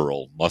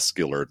visceral,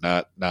 muscular,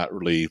 not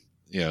really,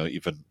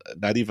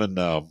 not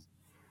even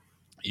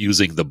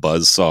using the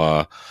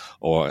buzzsaw,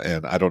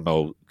 and I don't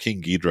know,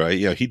 King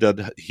Ghidorah,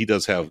 he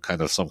does have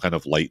kind of some kind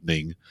of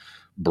lightning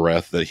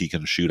breath that he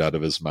can shoot out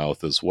of his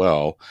mouth as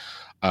well.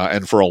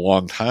 And for a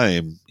long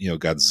time,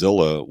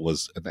 Godzilla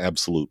was an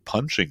absolute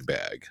punching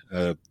bag.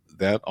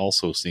 that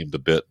also seemed a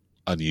bit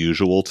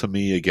unusual to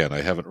me. Again,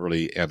 I haven't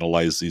really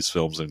analyzed these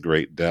films in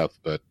great depth,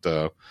 but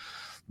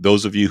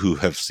those of you who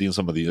have seen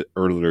some of the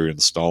earlier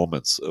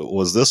installments,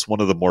 was this one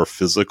of the more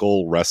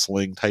physical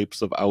wrestling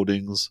types of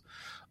outings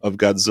of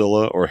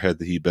Godzilla, or had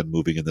he been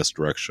moving in this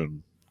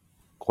direction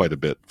quite a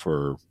bit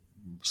for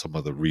some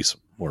of the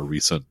more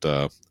recent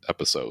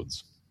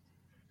episodes?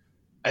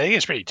 I think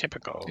it's pretty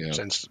typical Yeah.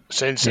 since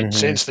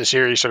the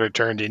series sort of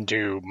turned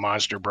into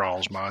Monster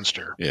Brawls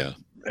Monster Yeah.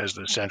 as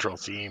the central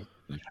theme.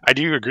 I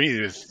do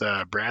agree with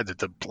Brad that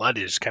the blood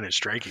is kind of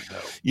striking,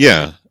 though.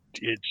 Yeah.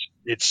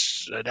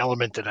 It's an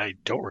element that I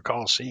don't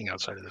recall seeing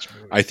outside of this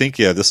movie. I think,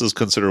 this is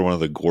considered one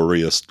of the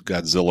goriest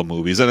Godzilla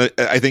movies. And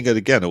I think,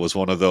 again, it was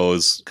one of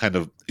those kind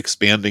of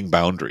expanding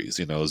boundaries.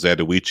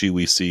 Zatoichi,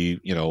 we see,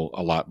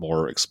 a lot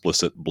more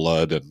explicit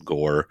blood and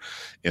gore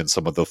in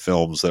some of the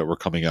films that were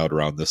coming out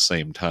around this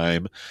same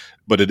time.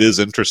 But it is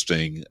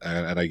interesting,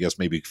 and I guess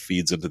maybe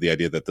feeds into the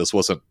idea that this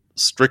wasn't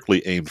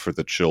strictly aimed for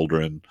the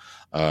children.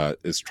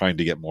 It's trying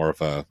to get more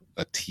of a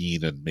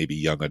teen and maybe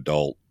young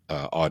adult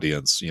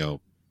audience,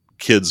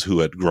 kids who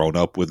had grown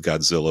up with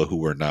Godzilla, who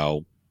were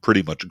now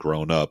pretty much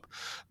grown up,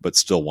 but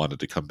still wanted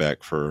to come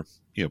back for,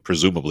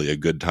 presumably a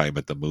good time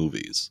at the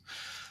movies.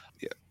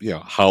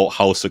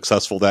 How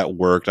successful that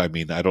worked. I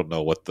mean, I don't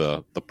know what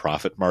the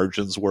profit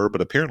margins were,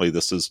 but apparently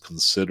this is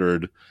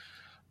considered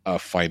a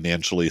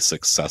financially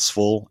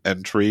successful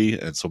entry.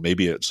 And so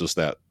maybe it's just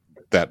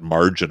that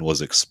margin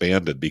was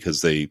expanded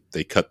because they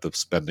cut the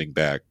spending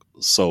back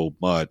so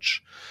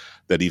much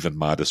that even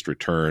modest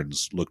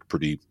returns looked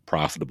pretty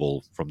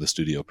profitable from the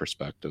studio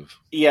perspective.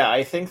 Yeah,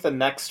 I think the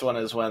next one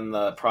is when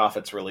the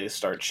profits really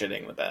start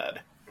shitting the bed.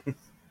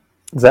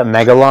 Is that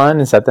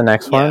Megalon? Is that the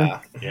next one?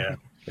 Yeah.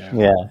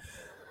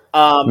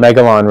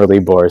 Megalon really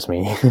bores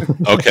me.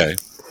 Okay.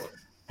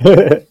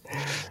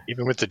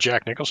 Even with the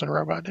Jack Nicholson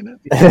robot in it?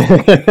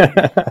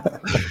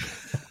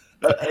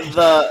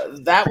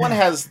 That one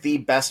has the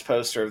best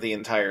poster of the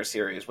entire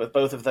series, with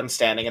both of them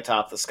standing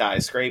atop the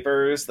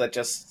skyscrapers that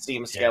just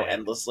seems to go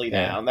endlessly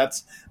down.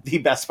 That's the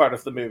best part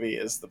of the movie,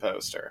 is the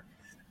poster.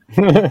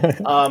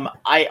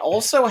 I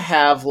also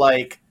have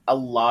a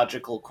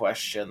logical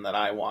question that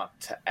I want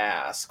to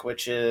ask,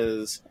 which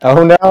is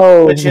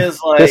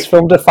this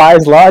film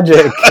defies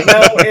logic.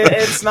 No,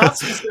 it's not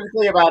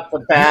specifically about the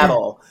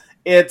battle.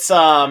 It's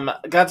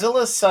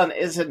Godzilla's son.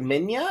 Is it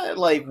Minya?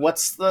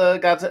 What's the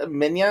Godzilla?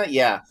 Minya?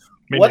 Yeah.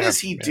 What is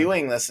he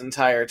doing this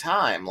entire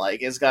time?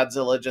 Is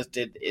Godzilla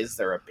is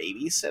there a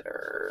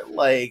babysitter?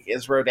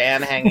 Is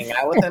Rodan hanging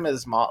out with him?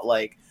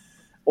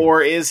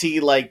 Or is he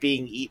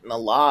being eaten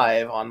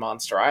alive on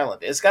Monster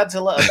Island? Is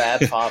Godzilla a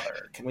bad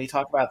father? Can we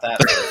talk about that?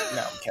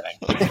 No, I'm kidding.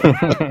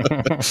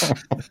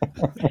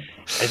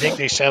 I think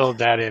they settled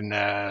that in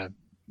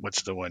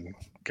what's the one?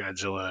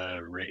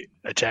 Godzilla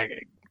Attack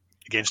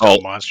Against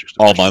All Monsters.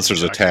 All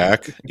Monsters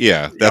Attack.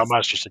 Yeah, All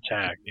Monsters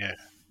Attack. Yeah.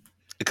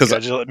 Because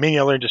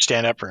Minya learned to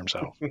stand up for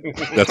himself.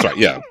 That's right.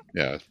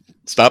 Yeah.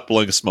 Stopped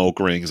blowing smoke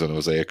rings and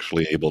was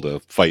actually able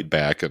to fight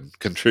back and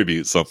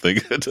contribute something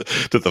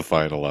to the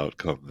final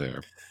outcome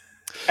there.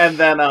 And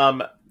then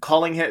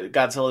calling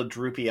Godzilla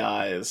droopy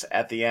eyes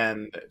at the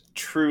end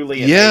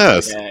truly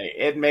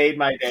it made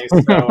my day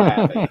so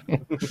happy.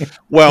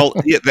 Well,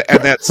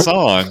 and that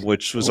song,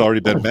 which was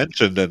already been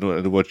mentioned,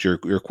 and what you're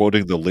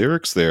quoting the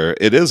lyrics there,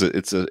 it's a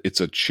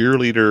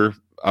cheerleader,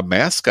 a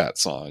mascot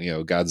song.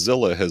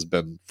 Godzilla has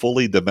been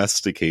fully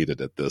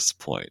domesticated at this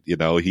point.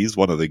 He's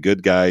one of the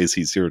good guys.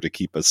 He's here to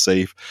keep us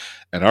safe.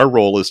 And our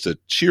role is to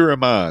cheer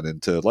him on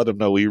and to let him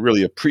know we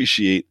really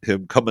appreciate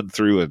him coming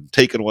through and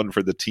taking one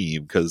for the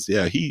team. Because,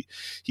 he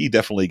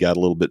definitely got a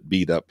little bit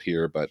beat up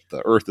here, but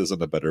the Earth is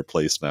in a better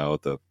place now.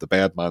 The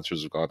bad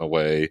monsters have gone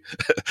away.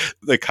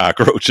 The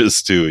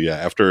cockroaches, too. Yeah,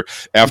 after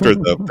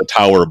the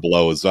tower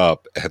blows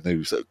up and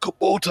they say,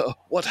 Kubota,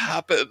 what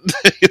happened?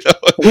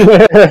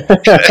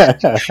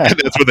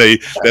 And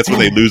that's when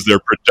they lose their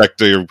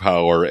projector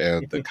power,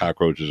 and the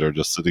cockroaches are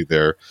just sitting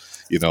there,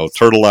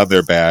 turtle on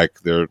their back,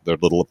 their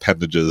little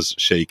appendages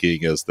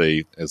shaking as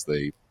they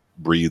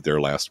breathe their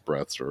last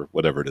breaths, or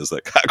whatever it is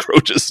that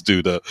cockroaches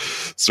do to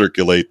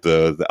circulate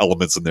the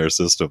elements in their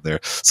system there.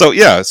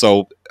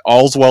 So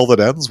all's well that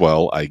ends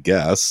well, I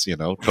guess.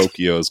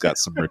 Tokyo's got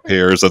some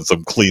repairs and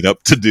some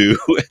cleanup to do,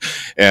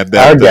 and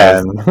that,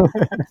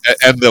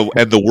 and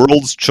the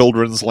World's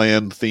Children's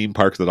Land theme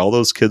park that all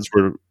those kids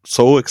were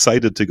so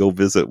excited to go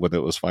visit when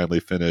it was finally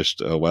finished.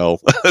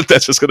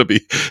 That's just going to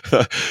be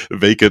a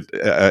vacant,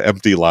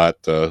 empty lot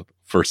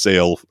for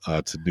sale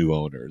to new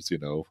owners.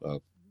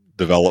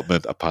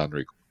 Development upon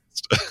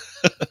request.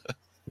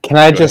 Can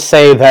I just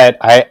say that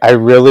I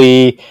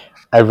really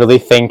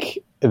think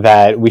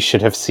that we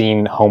should have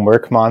seen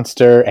Homework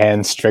Monster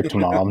and Strict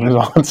Mom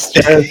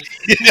Monster,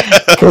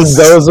 because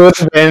those would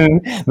have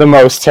been the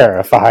most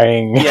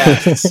terrifying.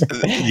 Yes.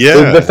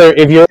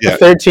 If you're a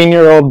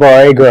 13-year-old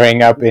boy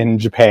growing up in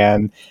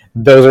Japan,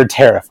 those are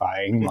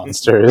terrifying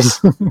monsters.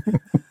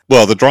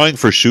 Well, the drawing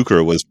for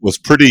Shuker was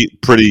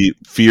pretty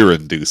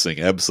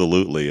fear-inducing.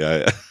 Absolutely.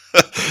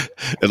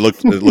 It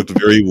looked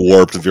very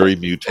warped, very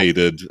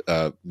mutated,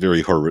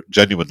 very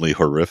genuinely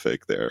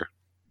horrific. There,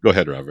 go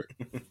ahead, Robert.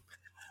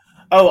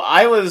 Oh,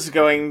 I was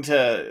going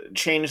to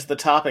change the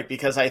topic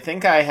because I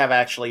think I have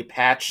actually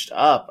patched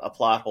up a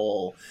plot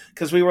hole.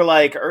 Because we were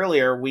like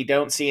earlier, we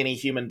don't see any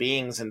human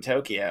beings in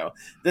Tokyo.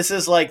 This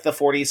is like the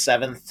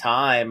 47th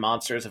time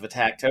monsters have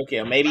attacked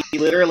Tokyo. Maybe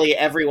literally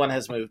everyone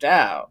has moved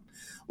out.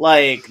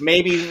 Like,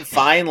 maybe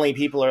finally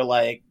people are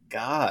like,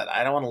 God,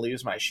 I don't want to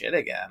lose my shit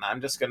again. I'm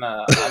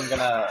gonna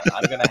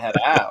head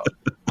out.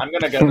 I'm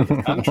gonna go to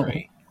the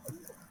country.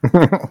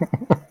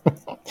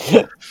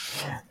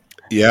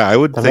 Yeah, I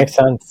would That think, makes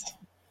sense.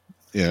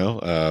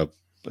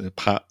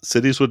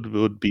 cities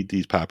would be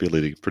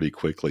depopulating pretty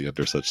quickly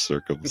under such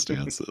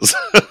circumstances.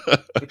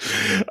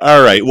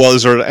 All right. Well,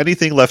 is there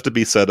anything left to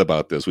be said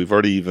about this? We've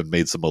already even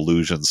made some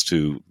allusions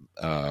to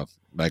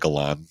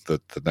Megalon,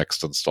 the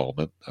next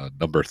installment,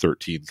 number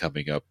 13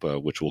 coming up,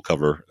 which we'll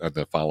cover in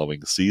the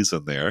following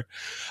season there.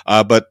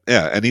 But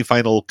yeah, any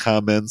final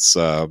comments?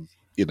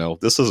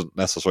 This isn't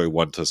necessarily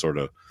one to sort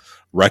of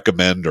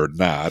recommend or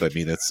not. I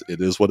mean, it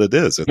is what it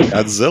is. It's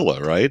Godzilla,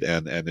 right?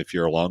 And if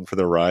you're along for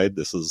the ride,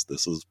 this is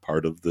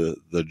part of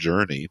the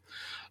journey.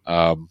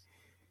 I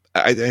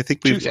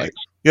think we've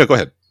yeah. Go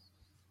ahead.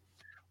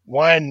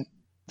 One,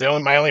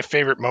 my only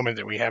favorite moment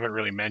that we haven't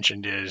really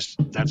mentioned is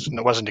that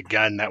wasn't a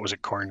gun, that was a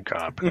corn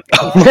cob.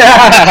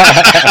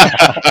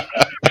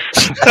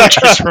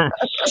 Just from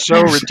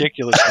so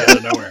ridiculous out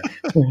of nowhere.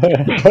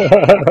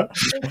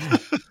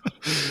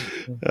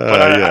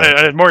 But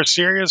on a more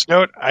serious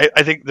note,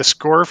 I think the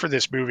score for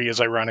this movie is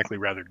ironically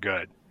rather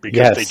good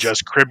because they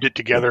just cribbed it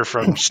together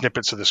from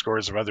snippets of the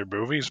scores of other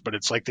movies. But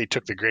it's like they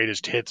took the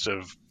greatest hits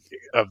of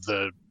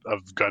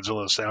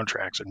Godzilla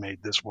soundtracks and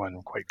made this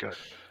one quite good.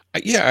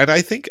 Yeah, and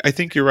I think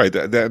you're right,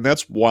 and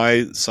that's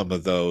why some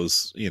of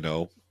those,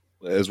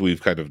 as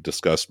we've kind of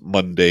discussed,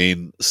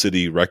 mundane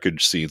city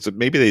wreckage scenes, that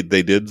maybe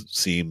they did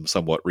seem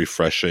somewhat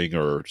refreshing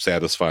or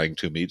satisfying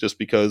to me, just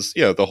because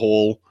the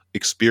whole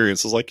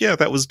experience is like, yeah,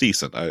 that was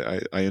decent.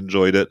 I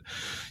enjoyed it.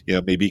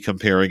 Maybe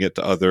comparing it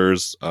to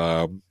others,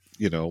 would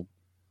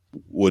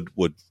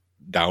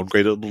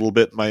downgrade it a little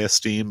bit in my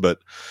esteem, but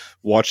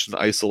watched in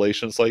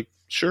isolation, it's like,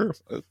 sure,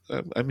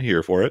 I'm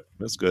here for it.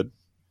 That's good.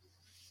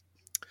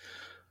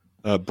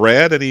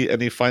 Brad,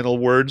 any final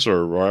words,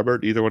 or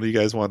Robert, either one of you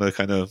guys want to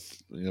kind of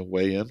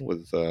weigh in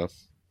with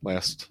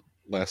last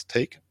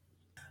take?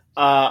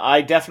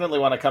 I definitely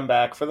want to come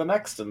back for the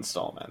next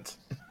installment.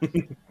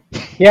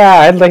 Yeah,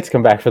 I'd like to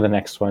come back for the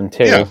next one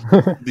too. Yeah,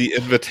 the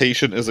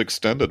invitation is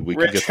extended.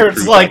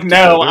 Richard's like,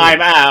 no,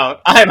 I'm out.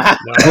 I'm out.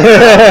 No,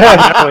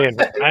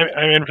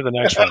 I'm in for the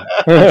next one.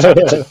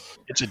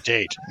 It's a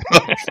date.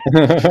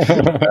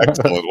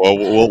 Excellent.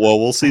 Well,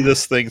 we'll see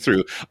this thing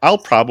through. I'll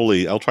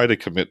try to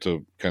commit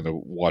to kind of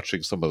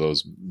watching some of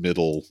those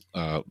middle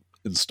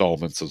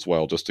installments as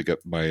well, just to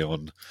get my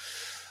own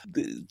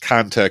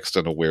context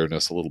and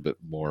awareness a little bit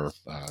more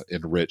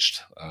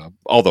enriched.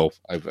 Although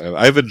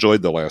I've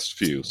enjoyed the last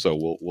few,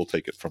 so we'll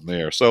take it from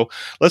there. So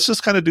let's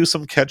just kind of do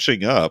some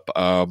catching up.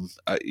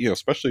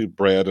 Especially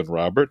Brad and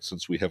Robert,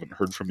 since we haven't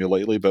heard from you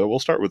lately. But we'll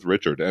start with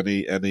Richard.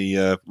 Any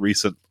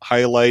recent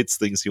highlights,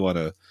 things you want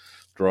to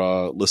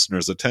draw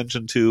listeners'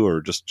 attention to, or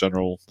just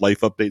general life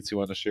updates you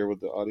want to share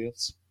with the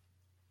audience?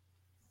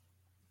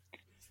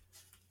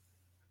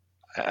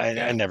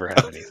 I never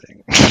have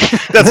anything.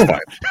 That's fine.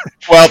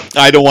 Well,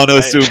 I don't want to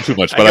assume too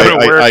much, but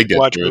I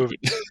get it.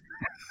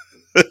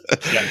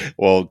 Yeah.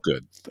 Well,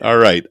 good. All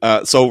right.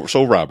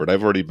 So Robert,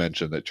 I've already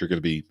mentioned that you're going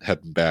to be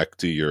heading back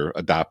to your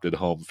adopted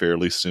home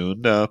fairly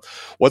soon.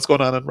 What's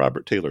going on in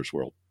Robert Taylor's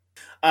world?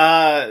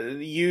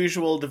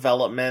 Usual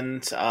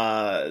development.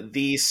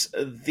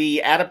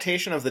 The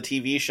adaptation of the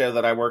TV show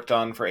that I worked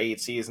on for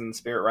 8 seasons,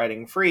 Spirit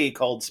Riding Free,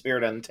 called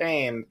Spirit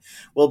Untamed,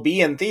 will be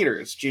in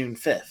theaters June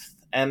 5th.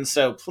 And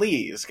so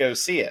please go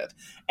see it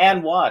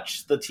and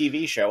watch the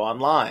TV show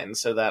online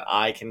so that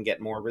I can get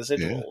more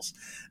residuals. Yeah.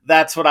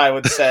 That's what I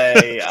would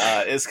say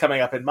is coming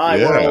up in my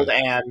world.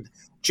 And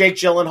Jake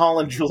Gyllenhaal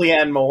and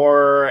Julianne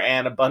Moore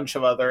and a bunch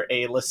of other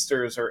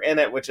A-listers are in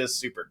it, which is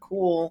super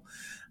cool.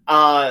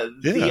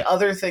 The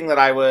other thing that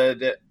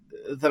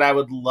I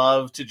would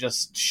love to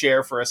just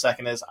share for a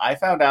second is I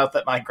found out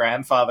that my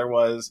grandfather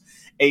was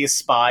a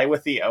spy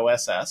with the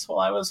OSS while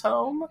I was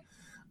home.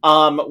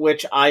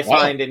 Which I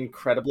find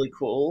incredibly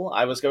cool.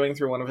 I was going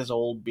through one of his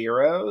old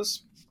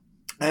bureaus,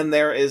 and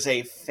there is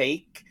a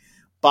fake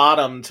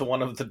bottom to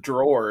one of the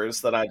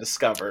drawers that I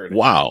discovered.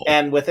 Wow.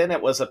 And within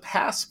it was a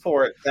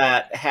passport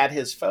that had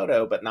his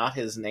photo, but not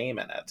his name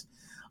in it,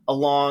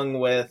 along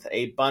with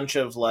a bunch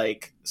of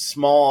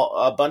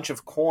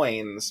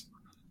coins,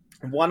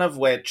 one of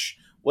which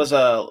was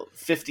a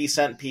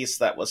 50-cent piece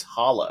that was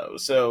hollow.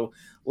 So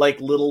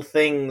little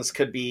things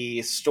could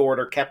be stored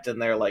or kept in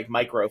there, like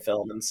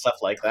microfilm and stuff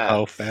like that.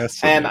 Oh,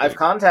 fascinating. And I've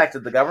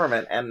contacted the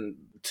government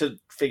to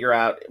figure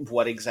out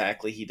what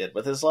exactly he did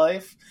with his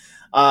life,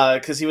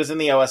 because he was in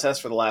the OSS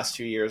for the last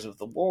 2 years of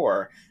the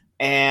war.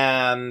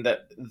 and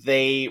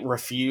they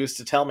refuse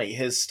to tell me.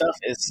 His stuff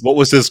is... What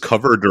was his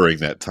cover during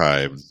that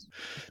time?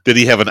 Did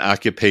he have an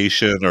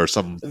occupation or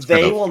some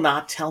They kind of... will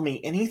not tell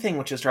me anything,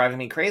 which is driving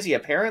me crazy.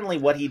 Apparently,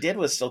 what he did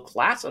was still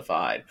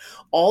classified.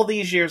 All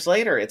these years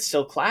later, it's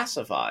still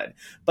classified.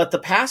 But the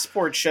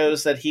passport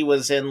shows that he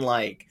was in,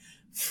 like,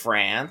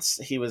 France.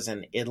 He was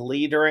in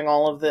Italy during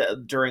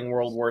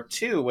World War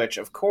II, which,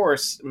 of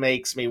course,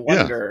 makes me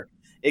wonder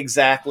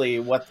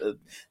exactly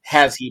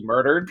has he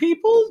murdered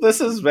people? This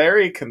is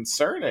very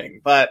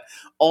concerning, but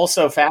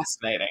also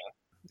fascinating.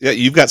 Yeah,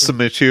 you've got some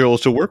material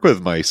to work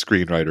with, my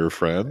screenwriter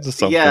friends.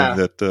 Something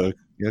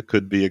that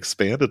could be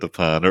expanded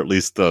upon, or at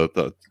least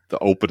the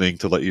opening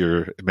to let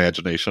your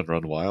imagination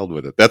run wild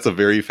with it. That's a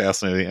very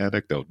fascinating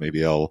anecdote.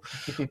 Maybe I'll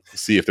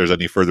see if there's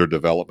any further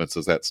developments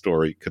as that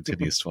story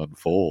continues to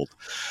unfold.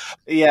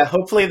 Yeah,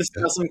 hopefully this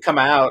doesn't come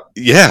out.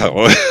 Yeah.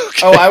 Okay.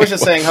 Oh, I was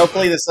just saying,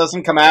 hopefully this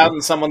doesn't come out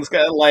and someone's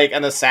like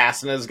an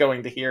assassin is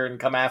going to hear and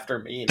come after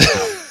me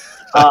now.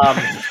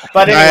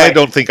 But anyway, I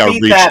don't think our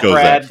reach goes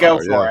Brad, that far.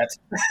 go for it.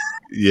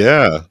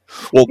 Yeah.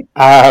 Well,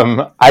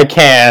 I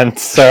can't.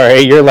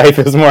 Sorry, your life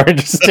is more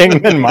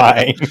interesting than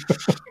mine.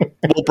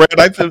 Well, Brad,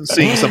 I've been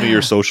seeing some of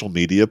your social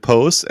media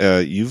posts.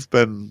 You've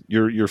been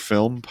your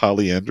film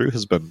Polyandry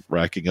has been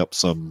racking up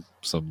some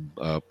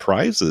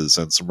prizes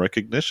and some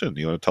recognition.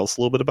 You want to tell us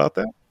a little bit about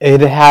that?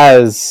 It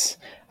has.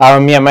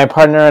 My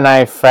partner and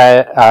I,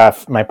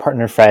 my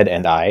partner Fred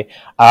and I,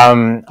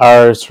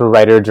 are sort of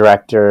writer,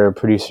 director,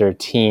 producer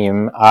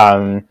team.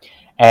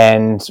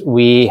 And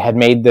we had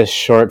made this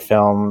short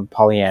film,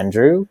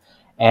 Polyandrew.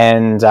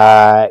 And,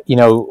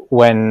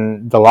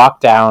 when the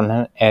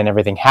lockdown and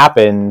everything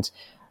happened,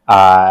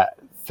 all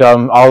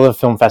the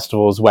film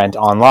festivals went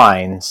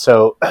online.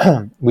 So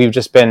we've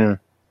just been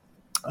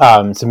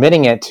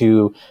submitting it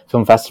to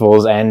film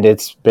festivals, and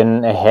it's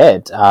been a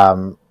hit.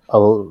 A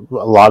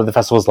lot of the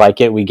festivals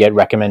like it. We get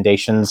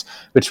recommendations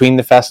between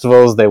the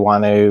festivals. They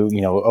want to,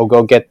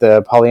 go get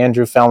the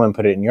Polyandrew film and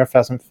put it in your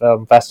film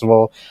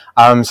festival.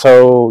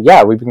 So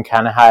yeah, we've been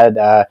kind of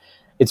had.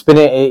 It's been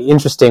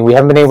interesting. We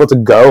haven't been able to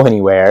go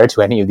anywhere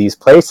to any of these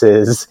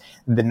places.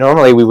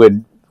 Normally we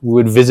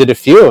would visit a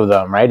few of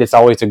them, right? It's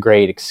always a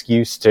great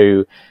excuse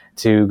to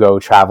go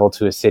travel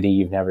to a city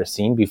you've never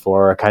seen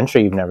before, or a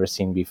country you've never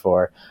seen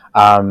before.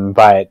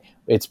 But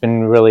it's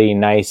been really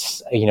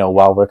nice,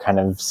 while we're kind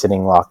of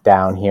sitting locked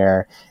down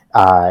here,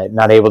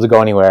 not able to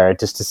go anywhere,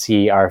 just to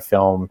see our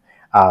film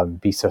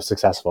be so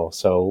successful.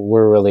 So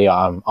we're really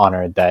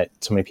honored that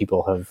so many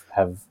people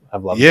have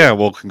loved it. Yeah,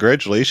 well,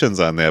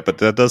 congratulations on that. But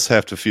that does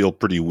have to feel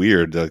pretty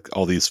weird.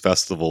 All these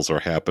festivals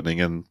are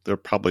happening, and they're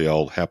probably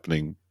all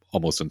happening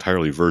almost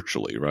entirely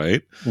virtually,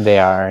 right? They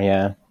are,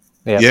 yeah.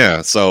 Yep.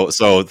 Yeah, so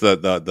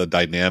the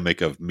dynamic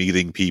of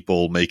meeting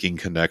people, making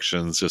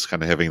connections, just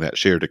kind of having that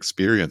shared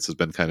experience has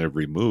been kind of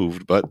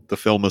removed, but the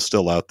film is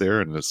still out there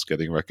and it's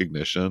getting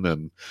recognition.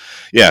 And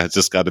yeah, it's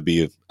just got to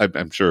be,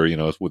 I'm sure,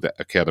 with the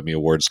Academy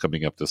Awards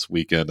coming up this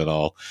weekend and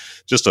all,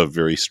 just a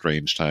very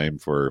strange time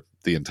for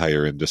the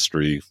entire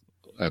industry.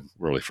 And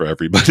really for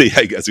everybody,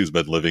 I guess, who's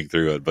been living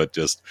through it, but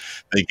just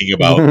thinking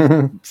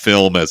about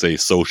film as a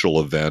social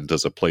event,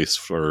 as a place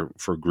for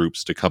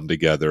groups to come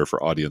together,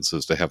 for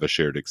audiences to have a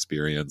shared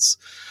experience.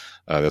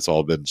 That's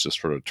all been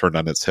just sort of turned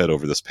on its head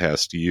over this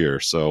past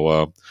year.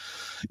 So,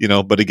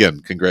 but again,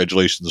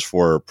 congratulations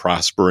for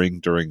prospering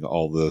during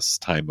all this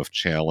time of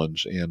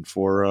challenge, and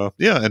for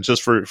and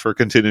just for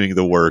continuing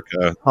the work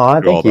through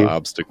all the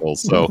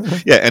obstacles. So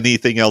yeah,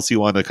 anything else you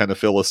want to kind of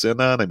fill us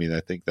in on? I mean, I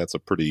think that's a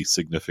pretty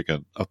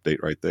significant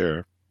update right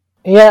there.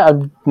 Yeah,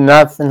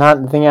 nothing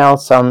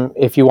else.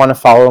 If you want to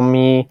follow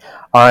me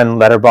on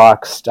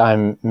Letterboxd,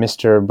 I'm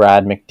Mr.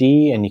 Brad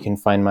McD, and you can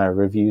find my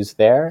reviews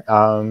there.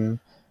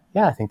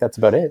 Yeah, I think that's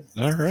about it.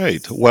 All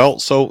right. Well,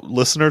 so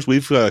listeners,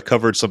 we've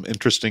covered some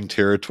interesting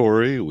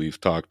territory.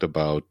 We've talked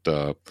about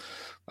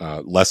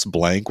Les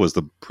Blank was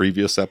the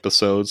previous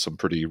episode, some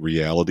pretty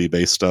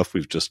reality-based stuff.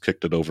 We've just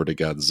kicked it over to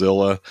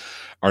Godzilla.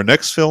 Our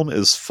next film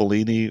is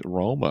Fellini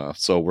Roma.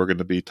 So we're going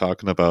to be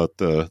talking about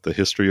the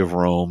history of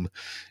Rome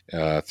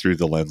through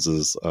the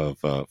lenses of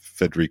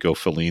Federico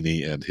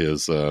Fellini and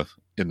his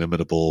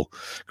inimitable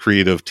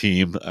creative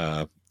team.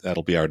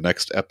 That'll be our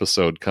next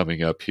episode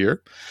coming up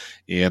here.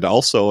 And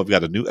also, I've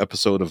got a new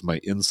episode of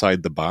my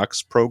Inside the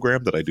Box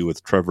program that I do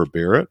with Trevor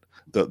Barrett.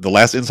 The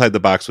last Inside the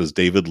Box was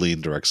David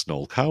Lean directs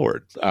Noel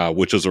Coward,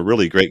 which was a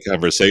really great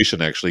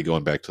conversation, actually,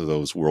 going back to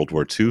those World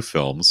War II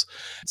films.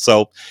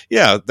 So,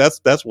 yeah, that's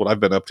what I've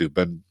been up to.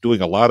 Been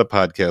doing a lot of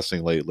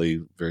podcasting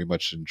lately, very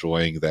much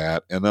enjoying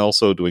that, and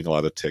also doing a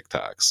lot of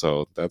TikTok.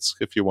 So that's,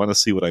 if you want to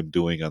see what I'm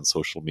doing on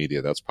social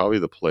media, that's probably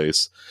the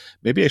place.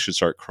 Maybe I should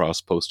start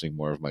cross-posting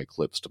more of my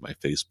clips to my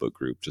Facebook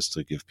group, just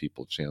to give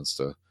people a chance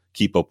to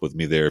keep up with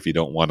me there if you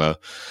don't want to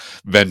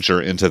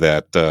venture into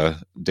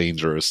that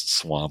dangerous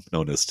swamp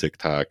known as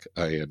TikTok.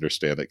 I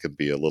understand it can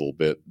be a little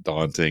bit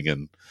daunting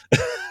and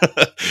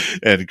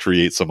and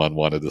create some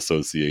unwanted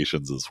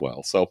associations as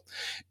well. So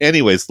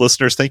anyways,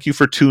 listeners, thank you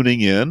for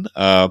tuning in.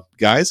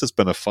 Guys, it's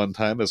been a fun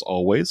time as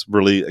always.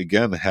 Really,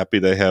 again, happy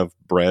to have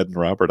Brad and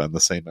Robert on the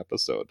same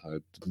episode. I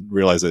didn't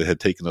realize it had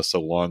taken us so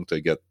long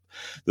to get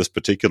this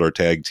particular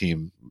tag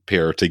team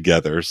pair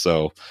together.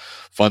 So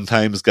fun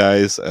times,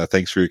 guys.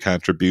 Thanks for your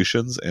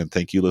contributions, and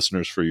thank you,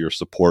 listeners, for your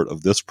support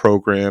of this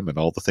program and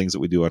all the things that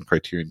we do on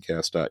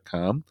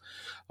CriterionCast.com.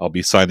 I'll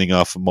be signing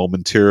off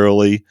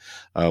momentarily.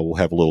 We'll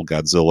have a little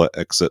Godzilla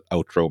exit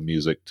outro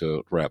music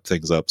to wrap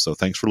things up. So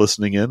thanks for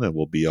listening in, and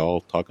we'll be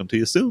all talking to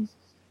you soon.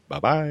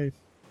 Bye-bye.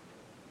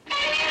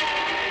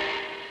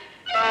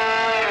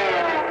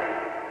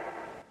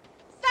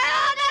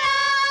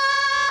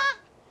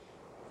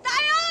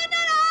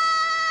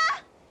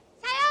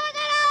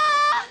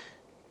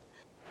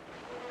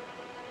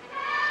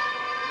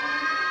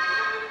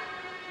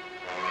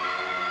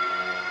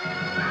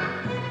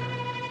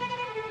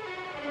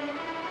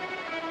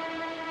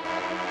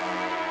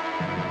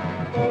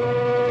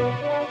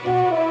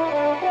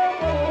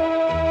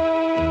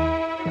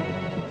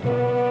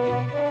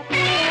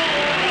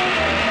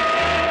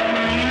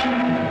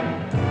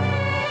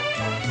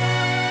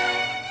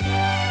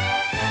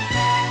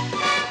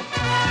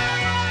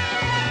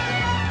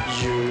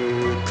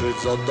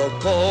 ど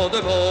こ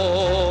でも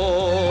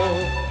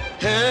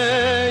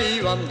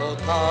平和の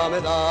ため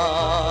だ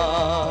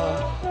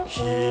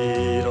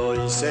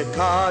広い世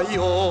界を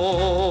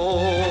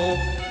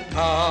駆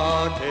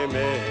け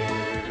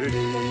巡り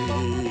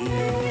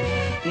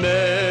目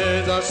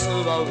指す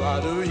は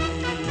悪い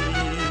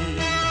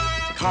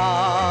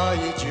怪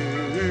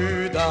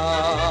獣だ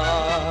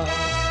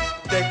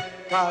で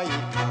っかい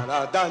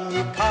体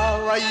に可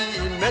愛い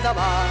目玉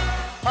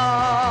明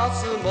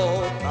日も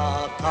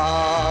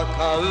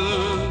戦う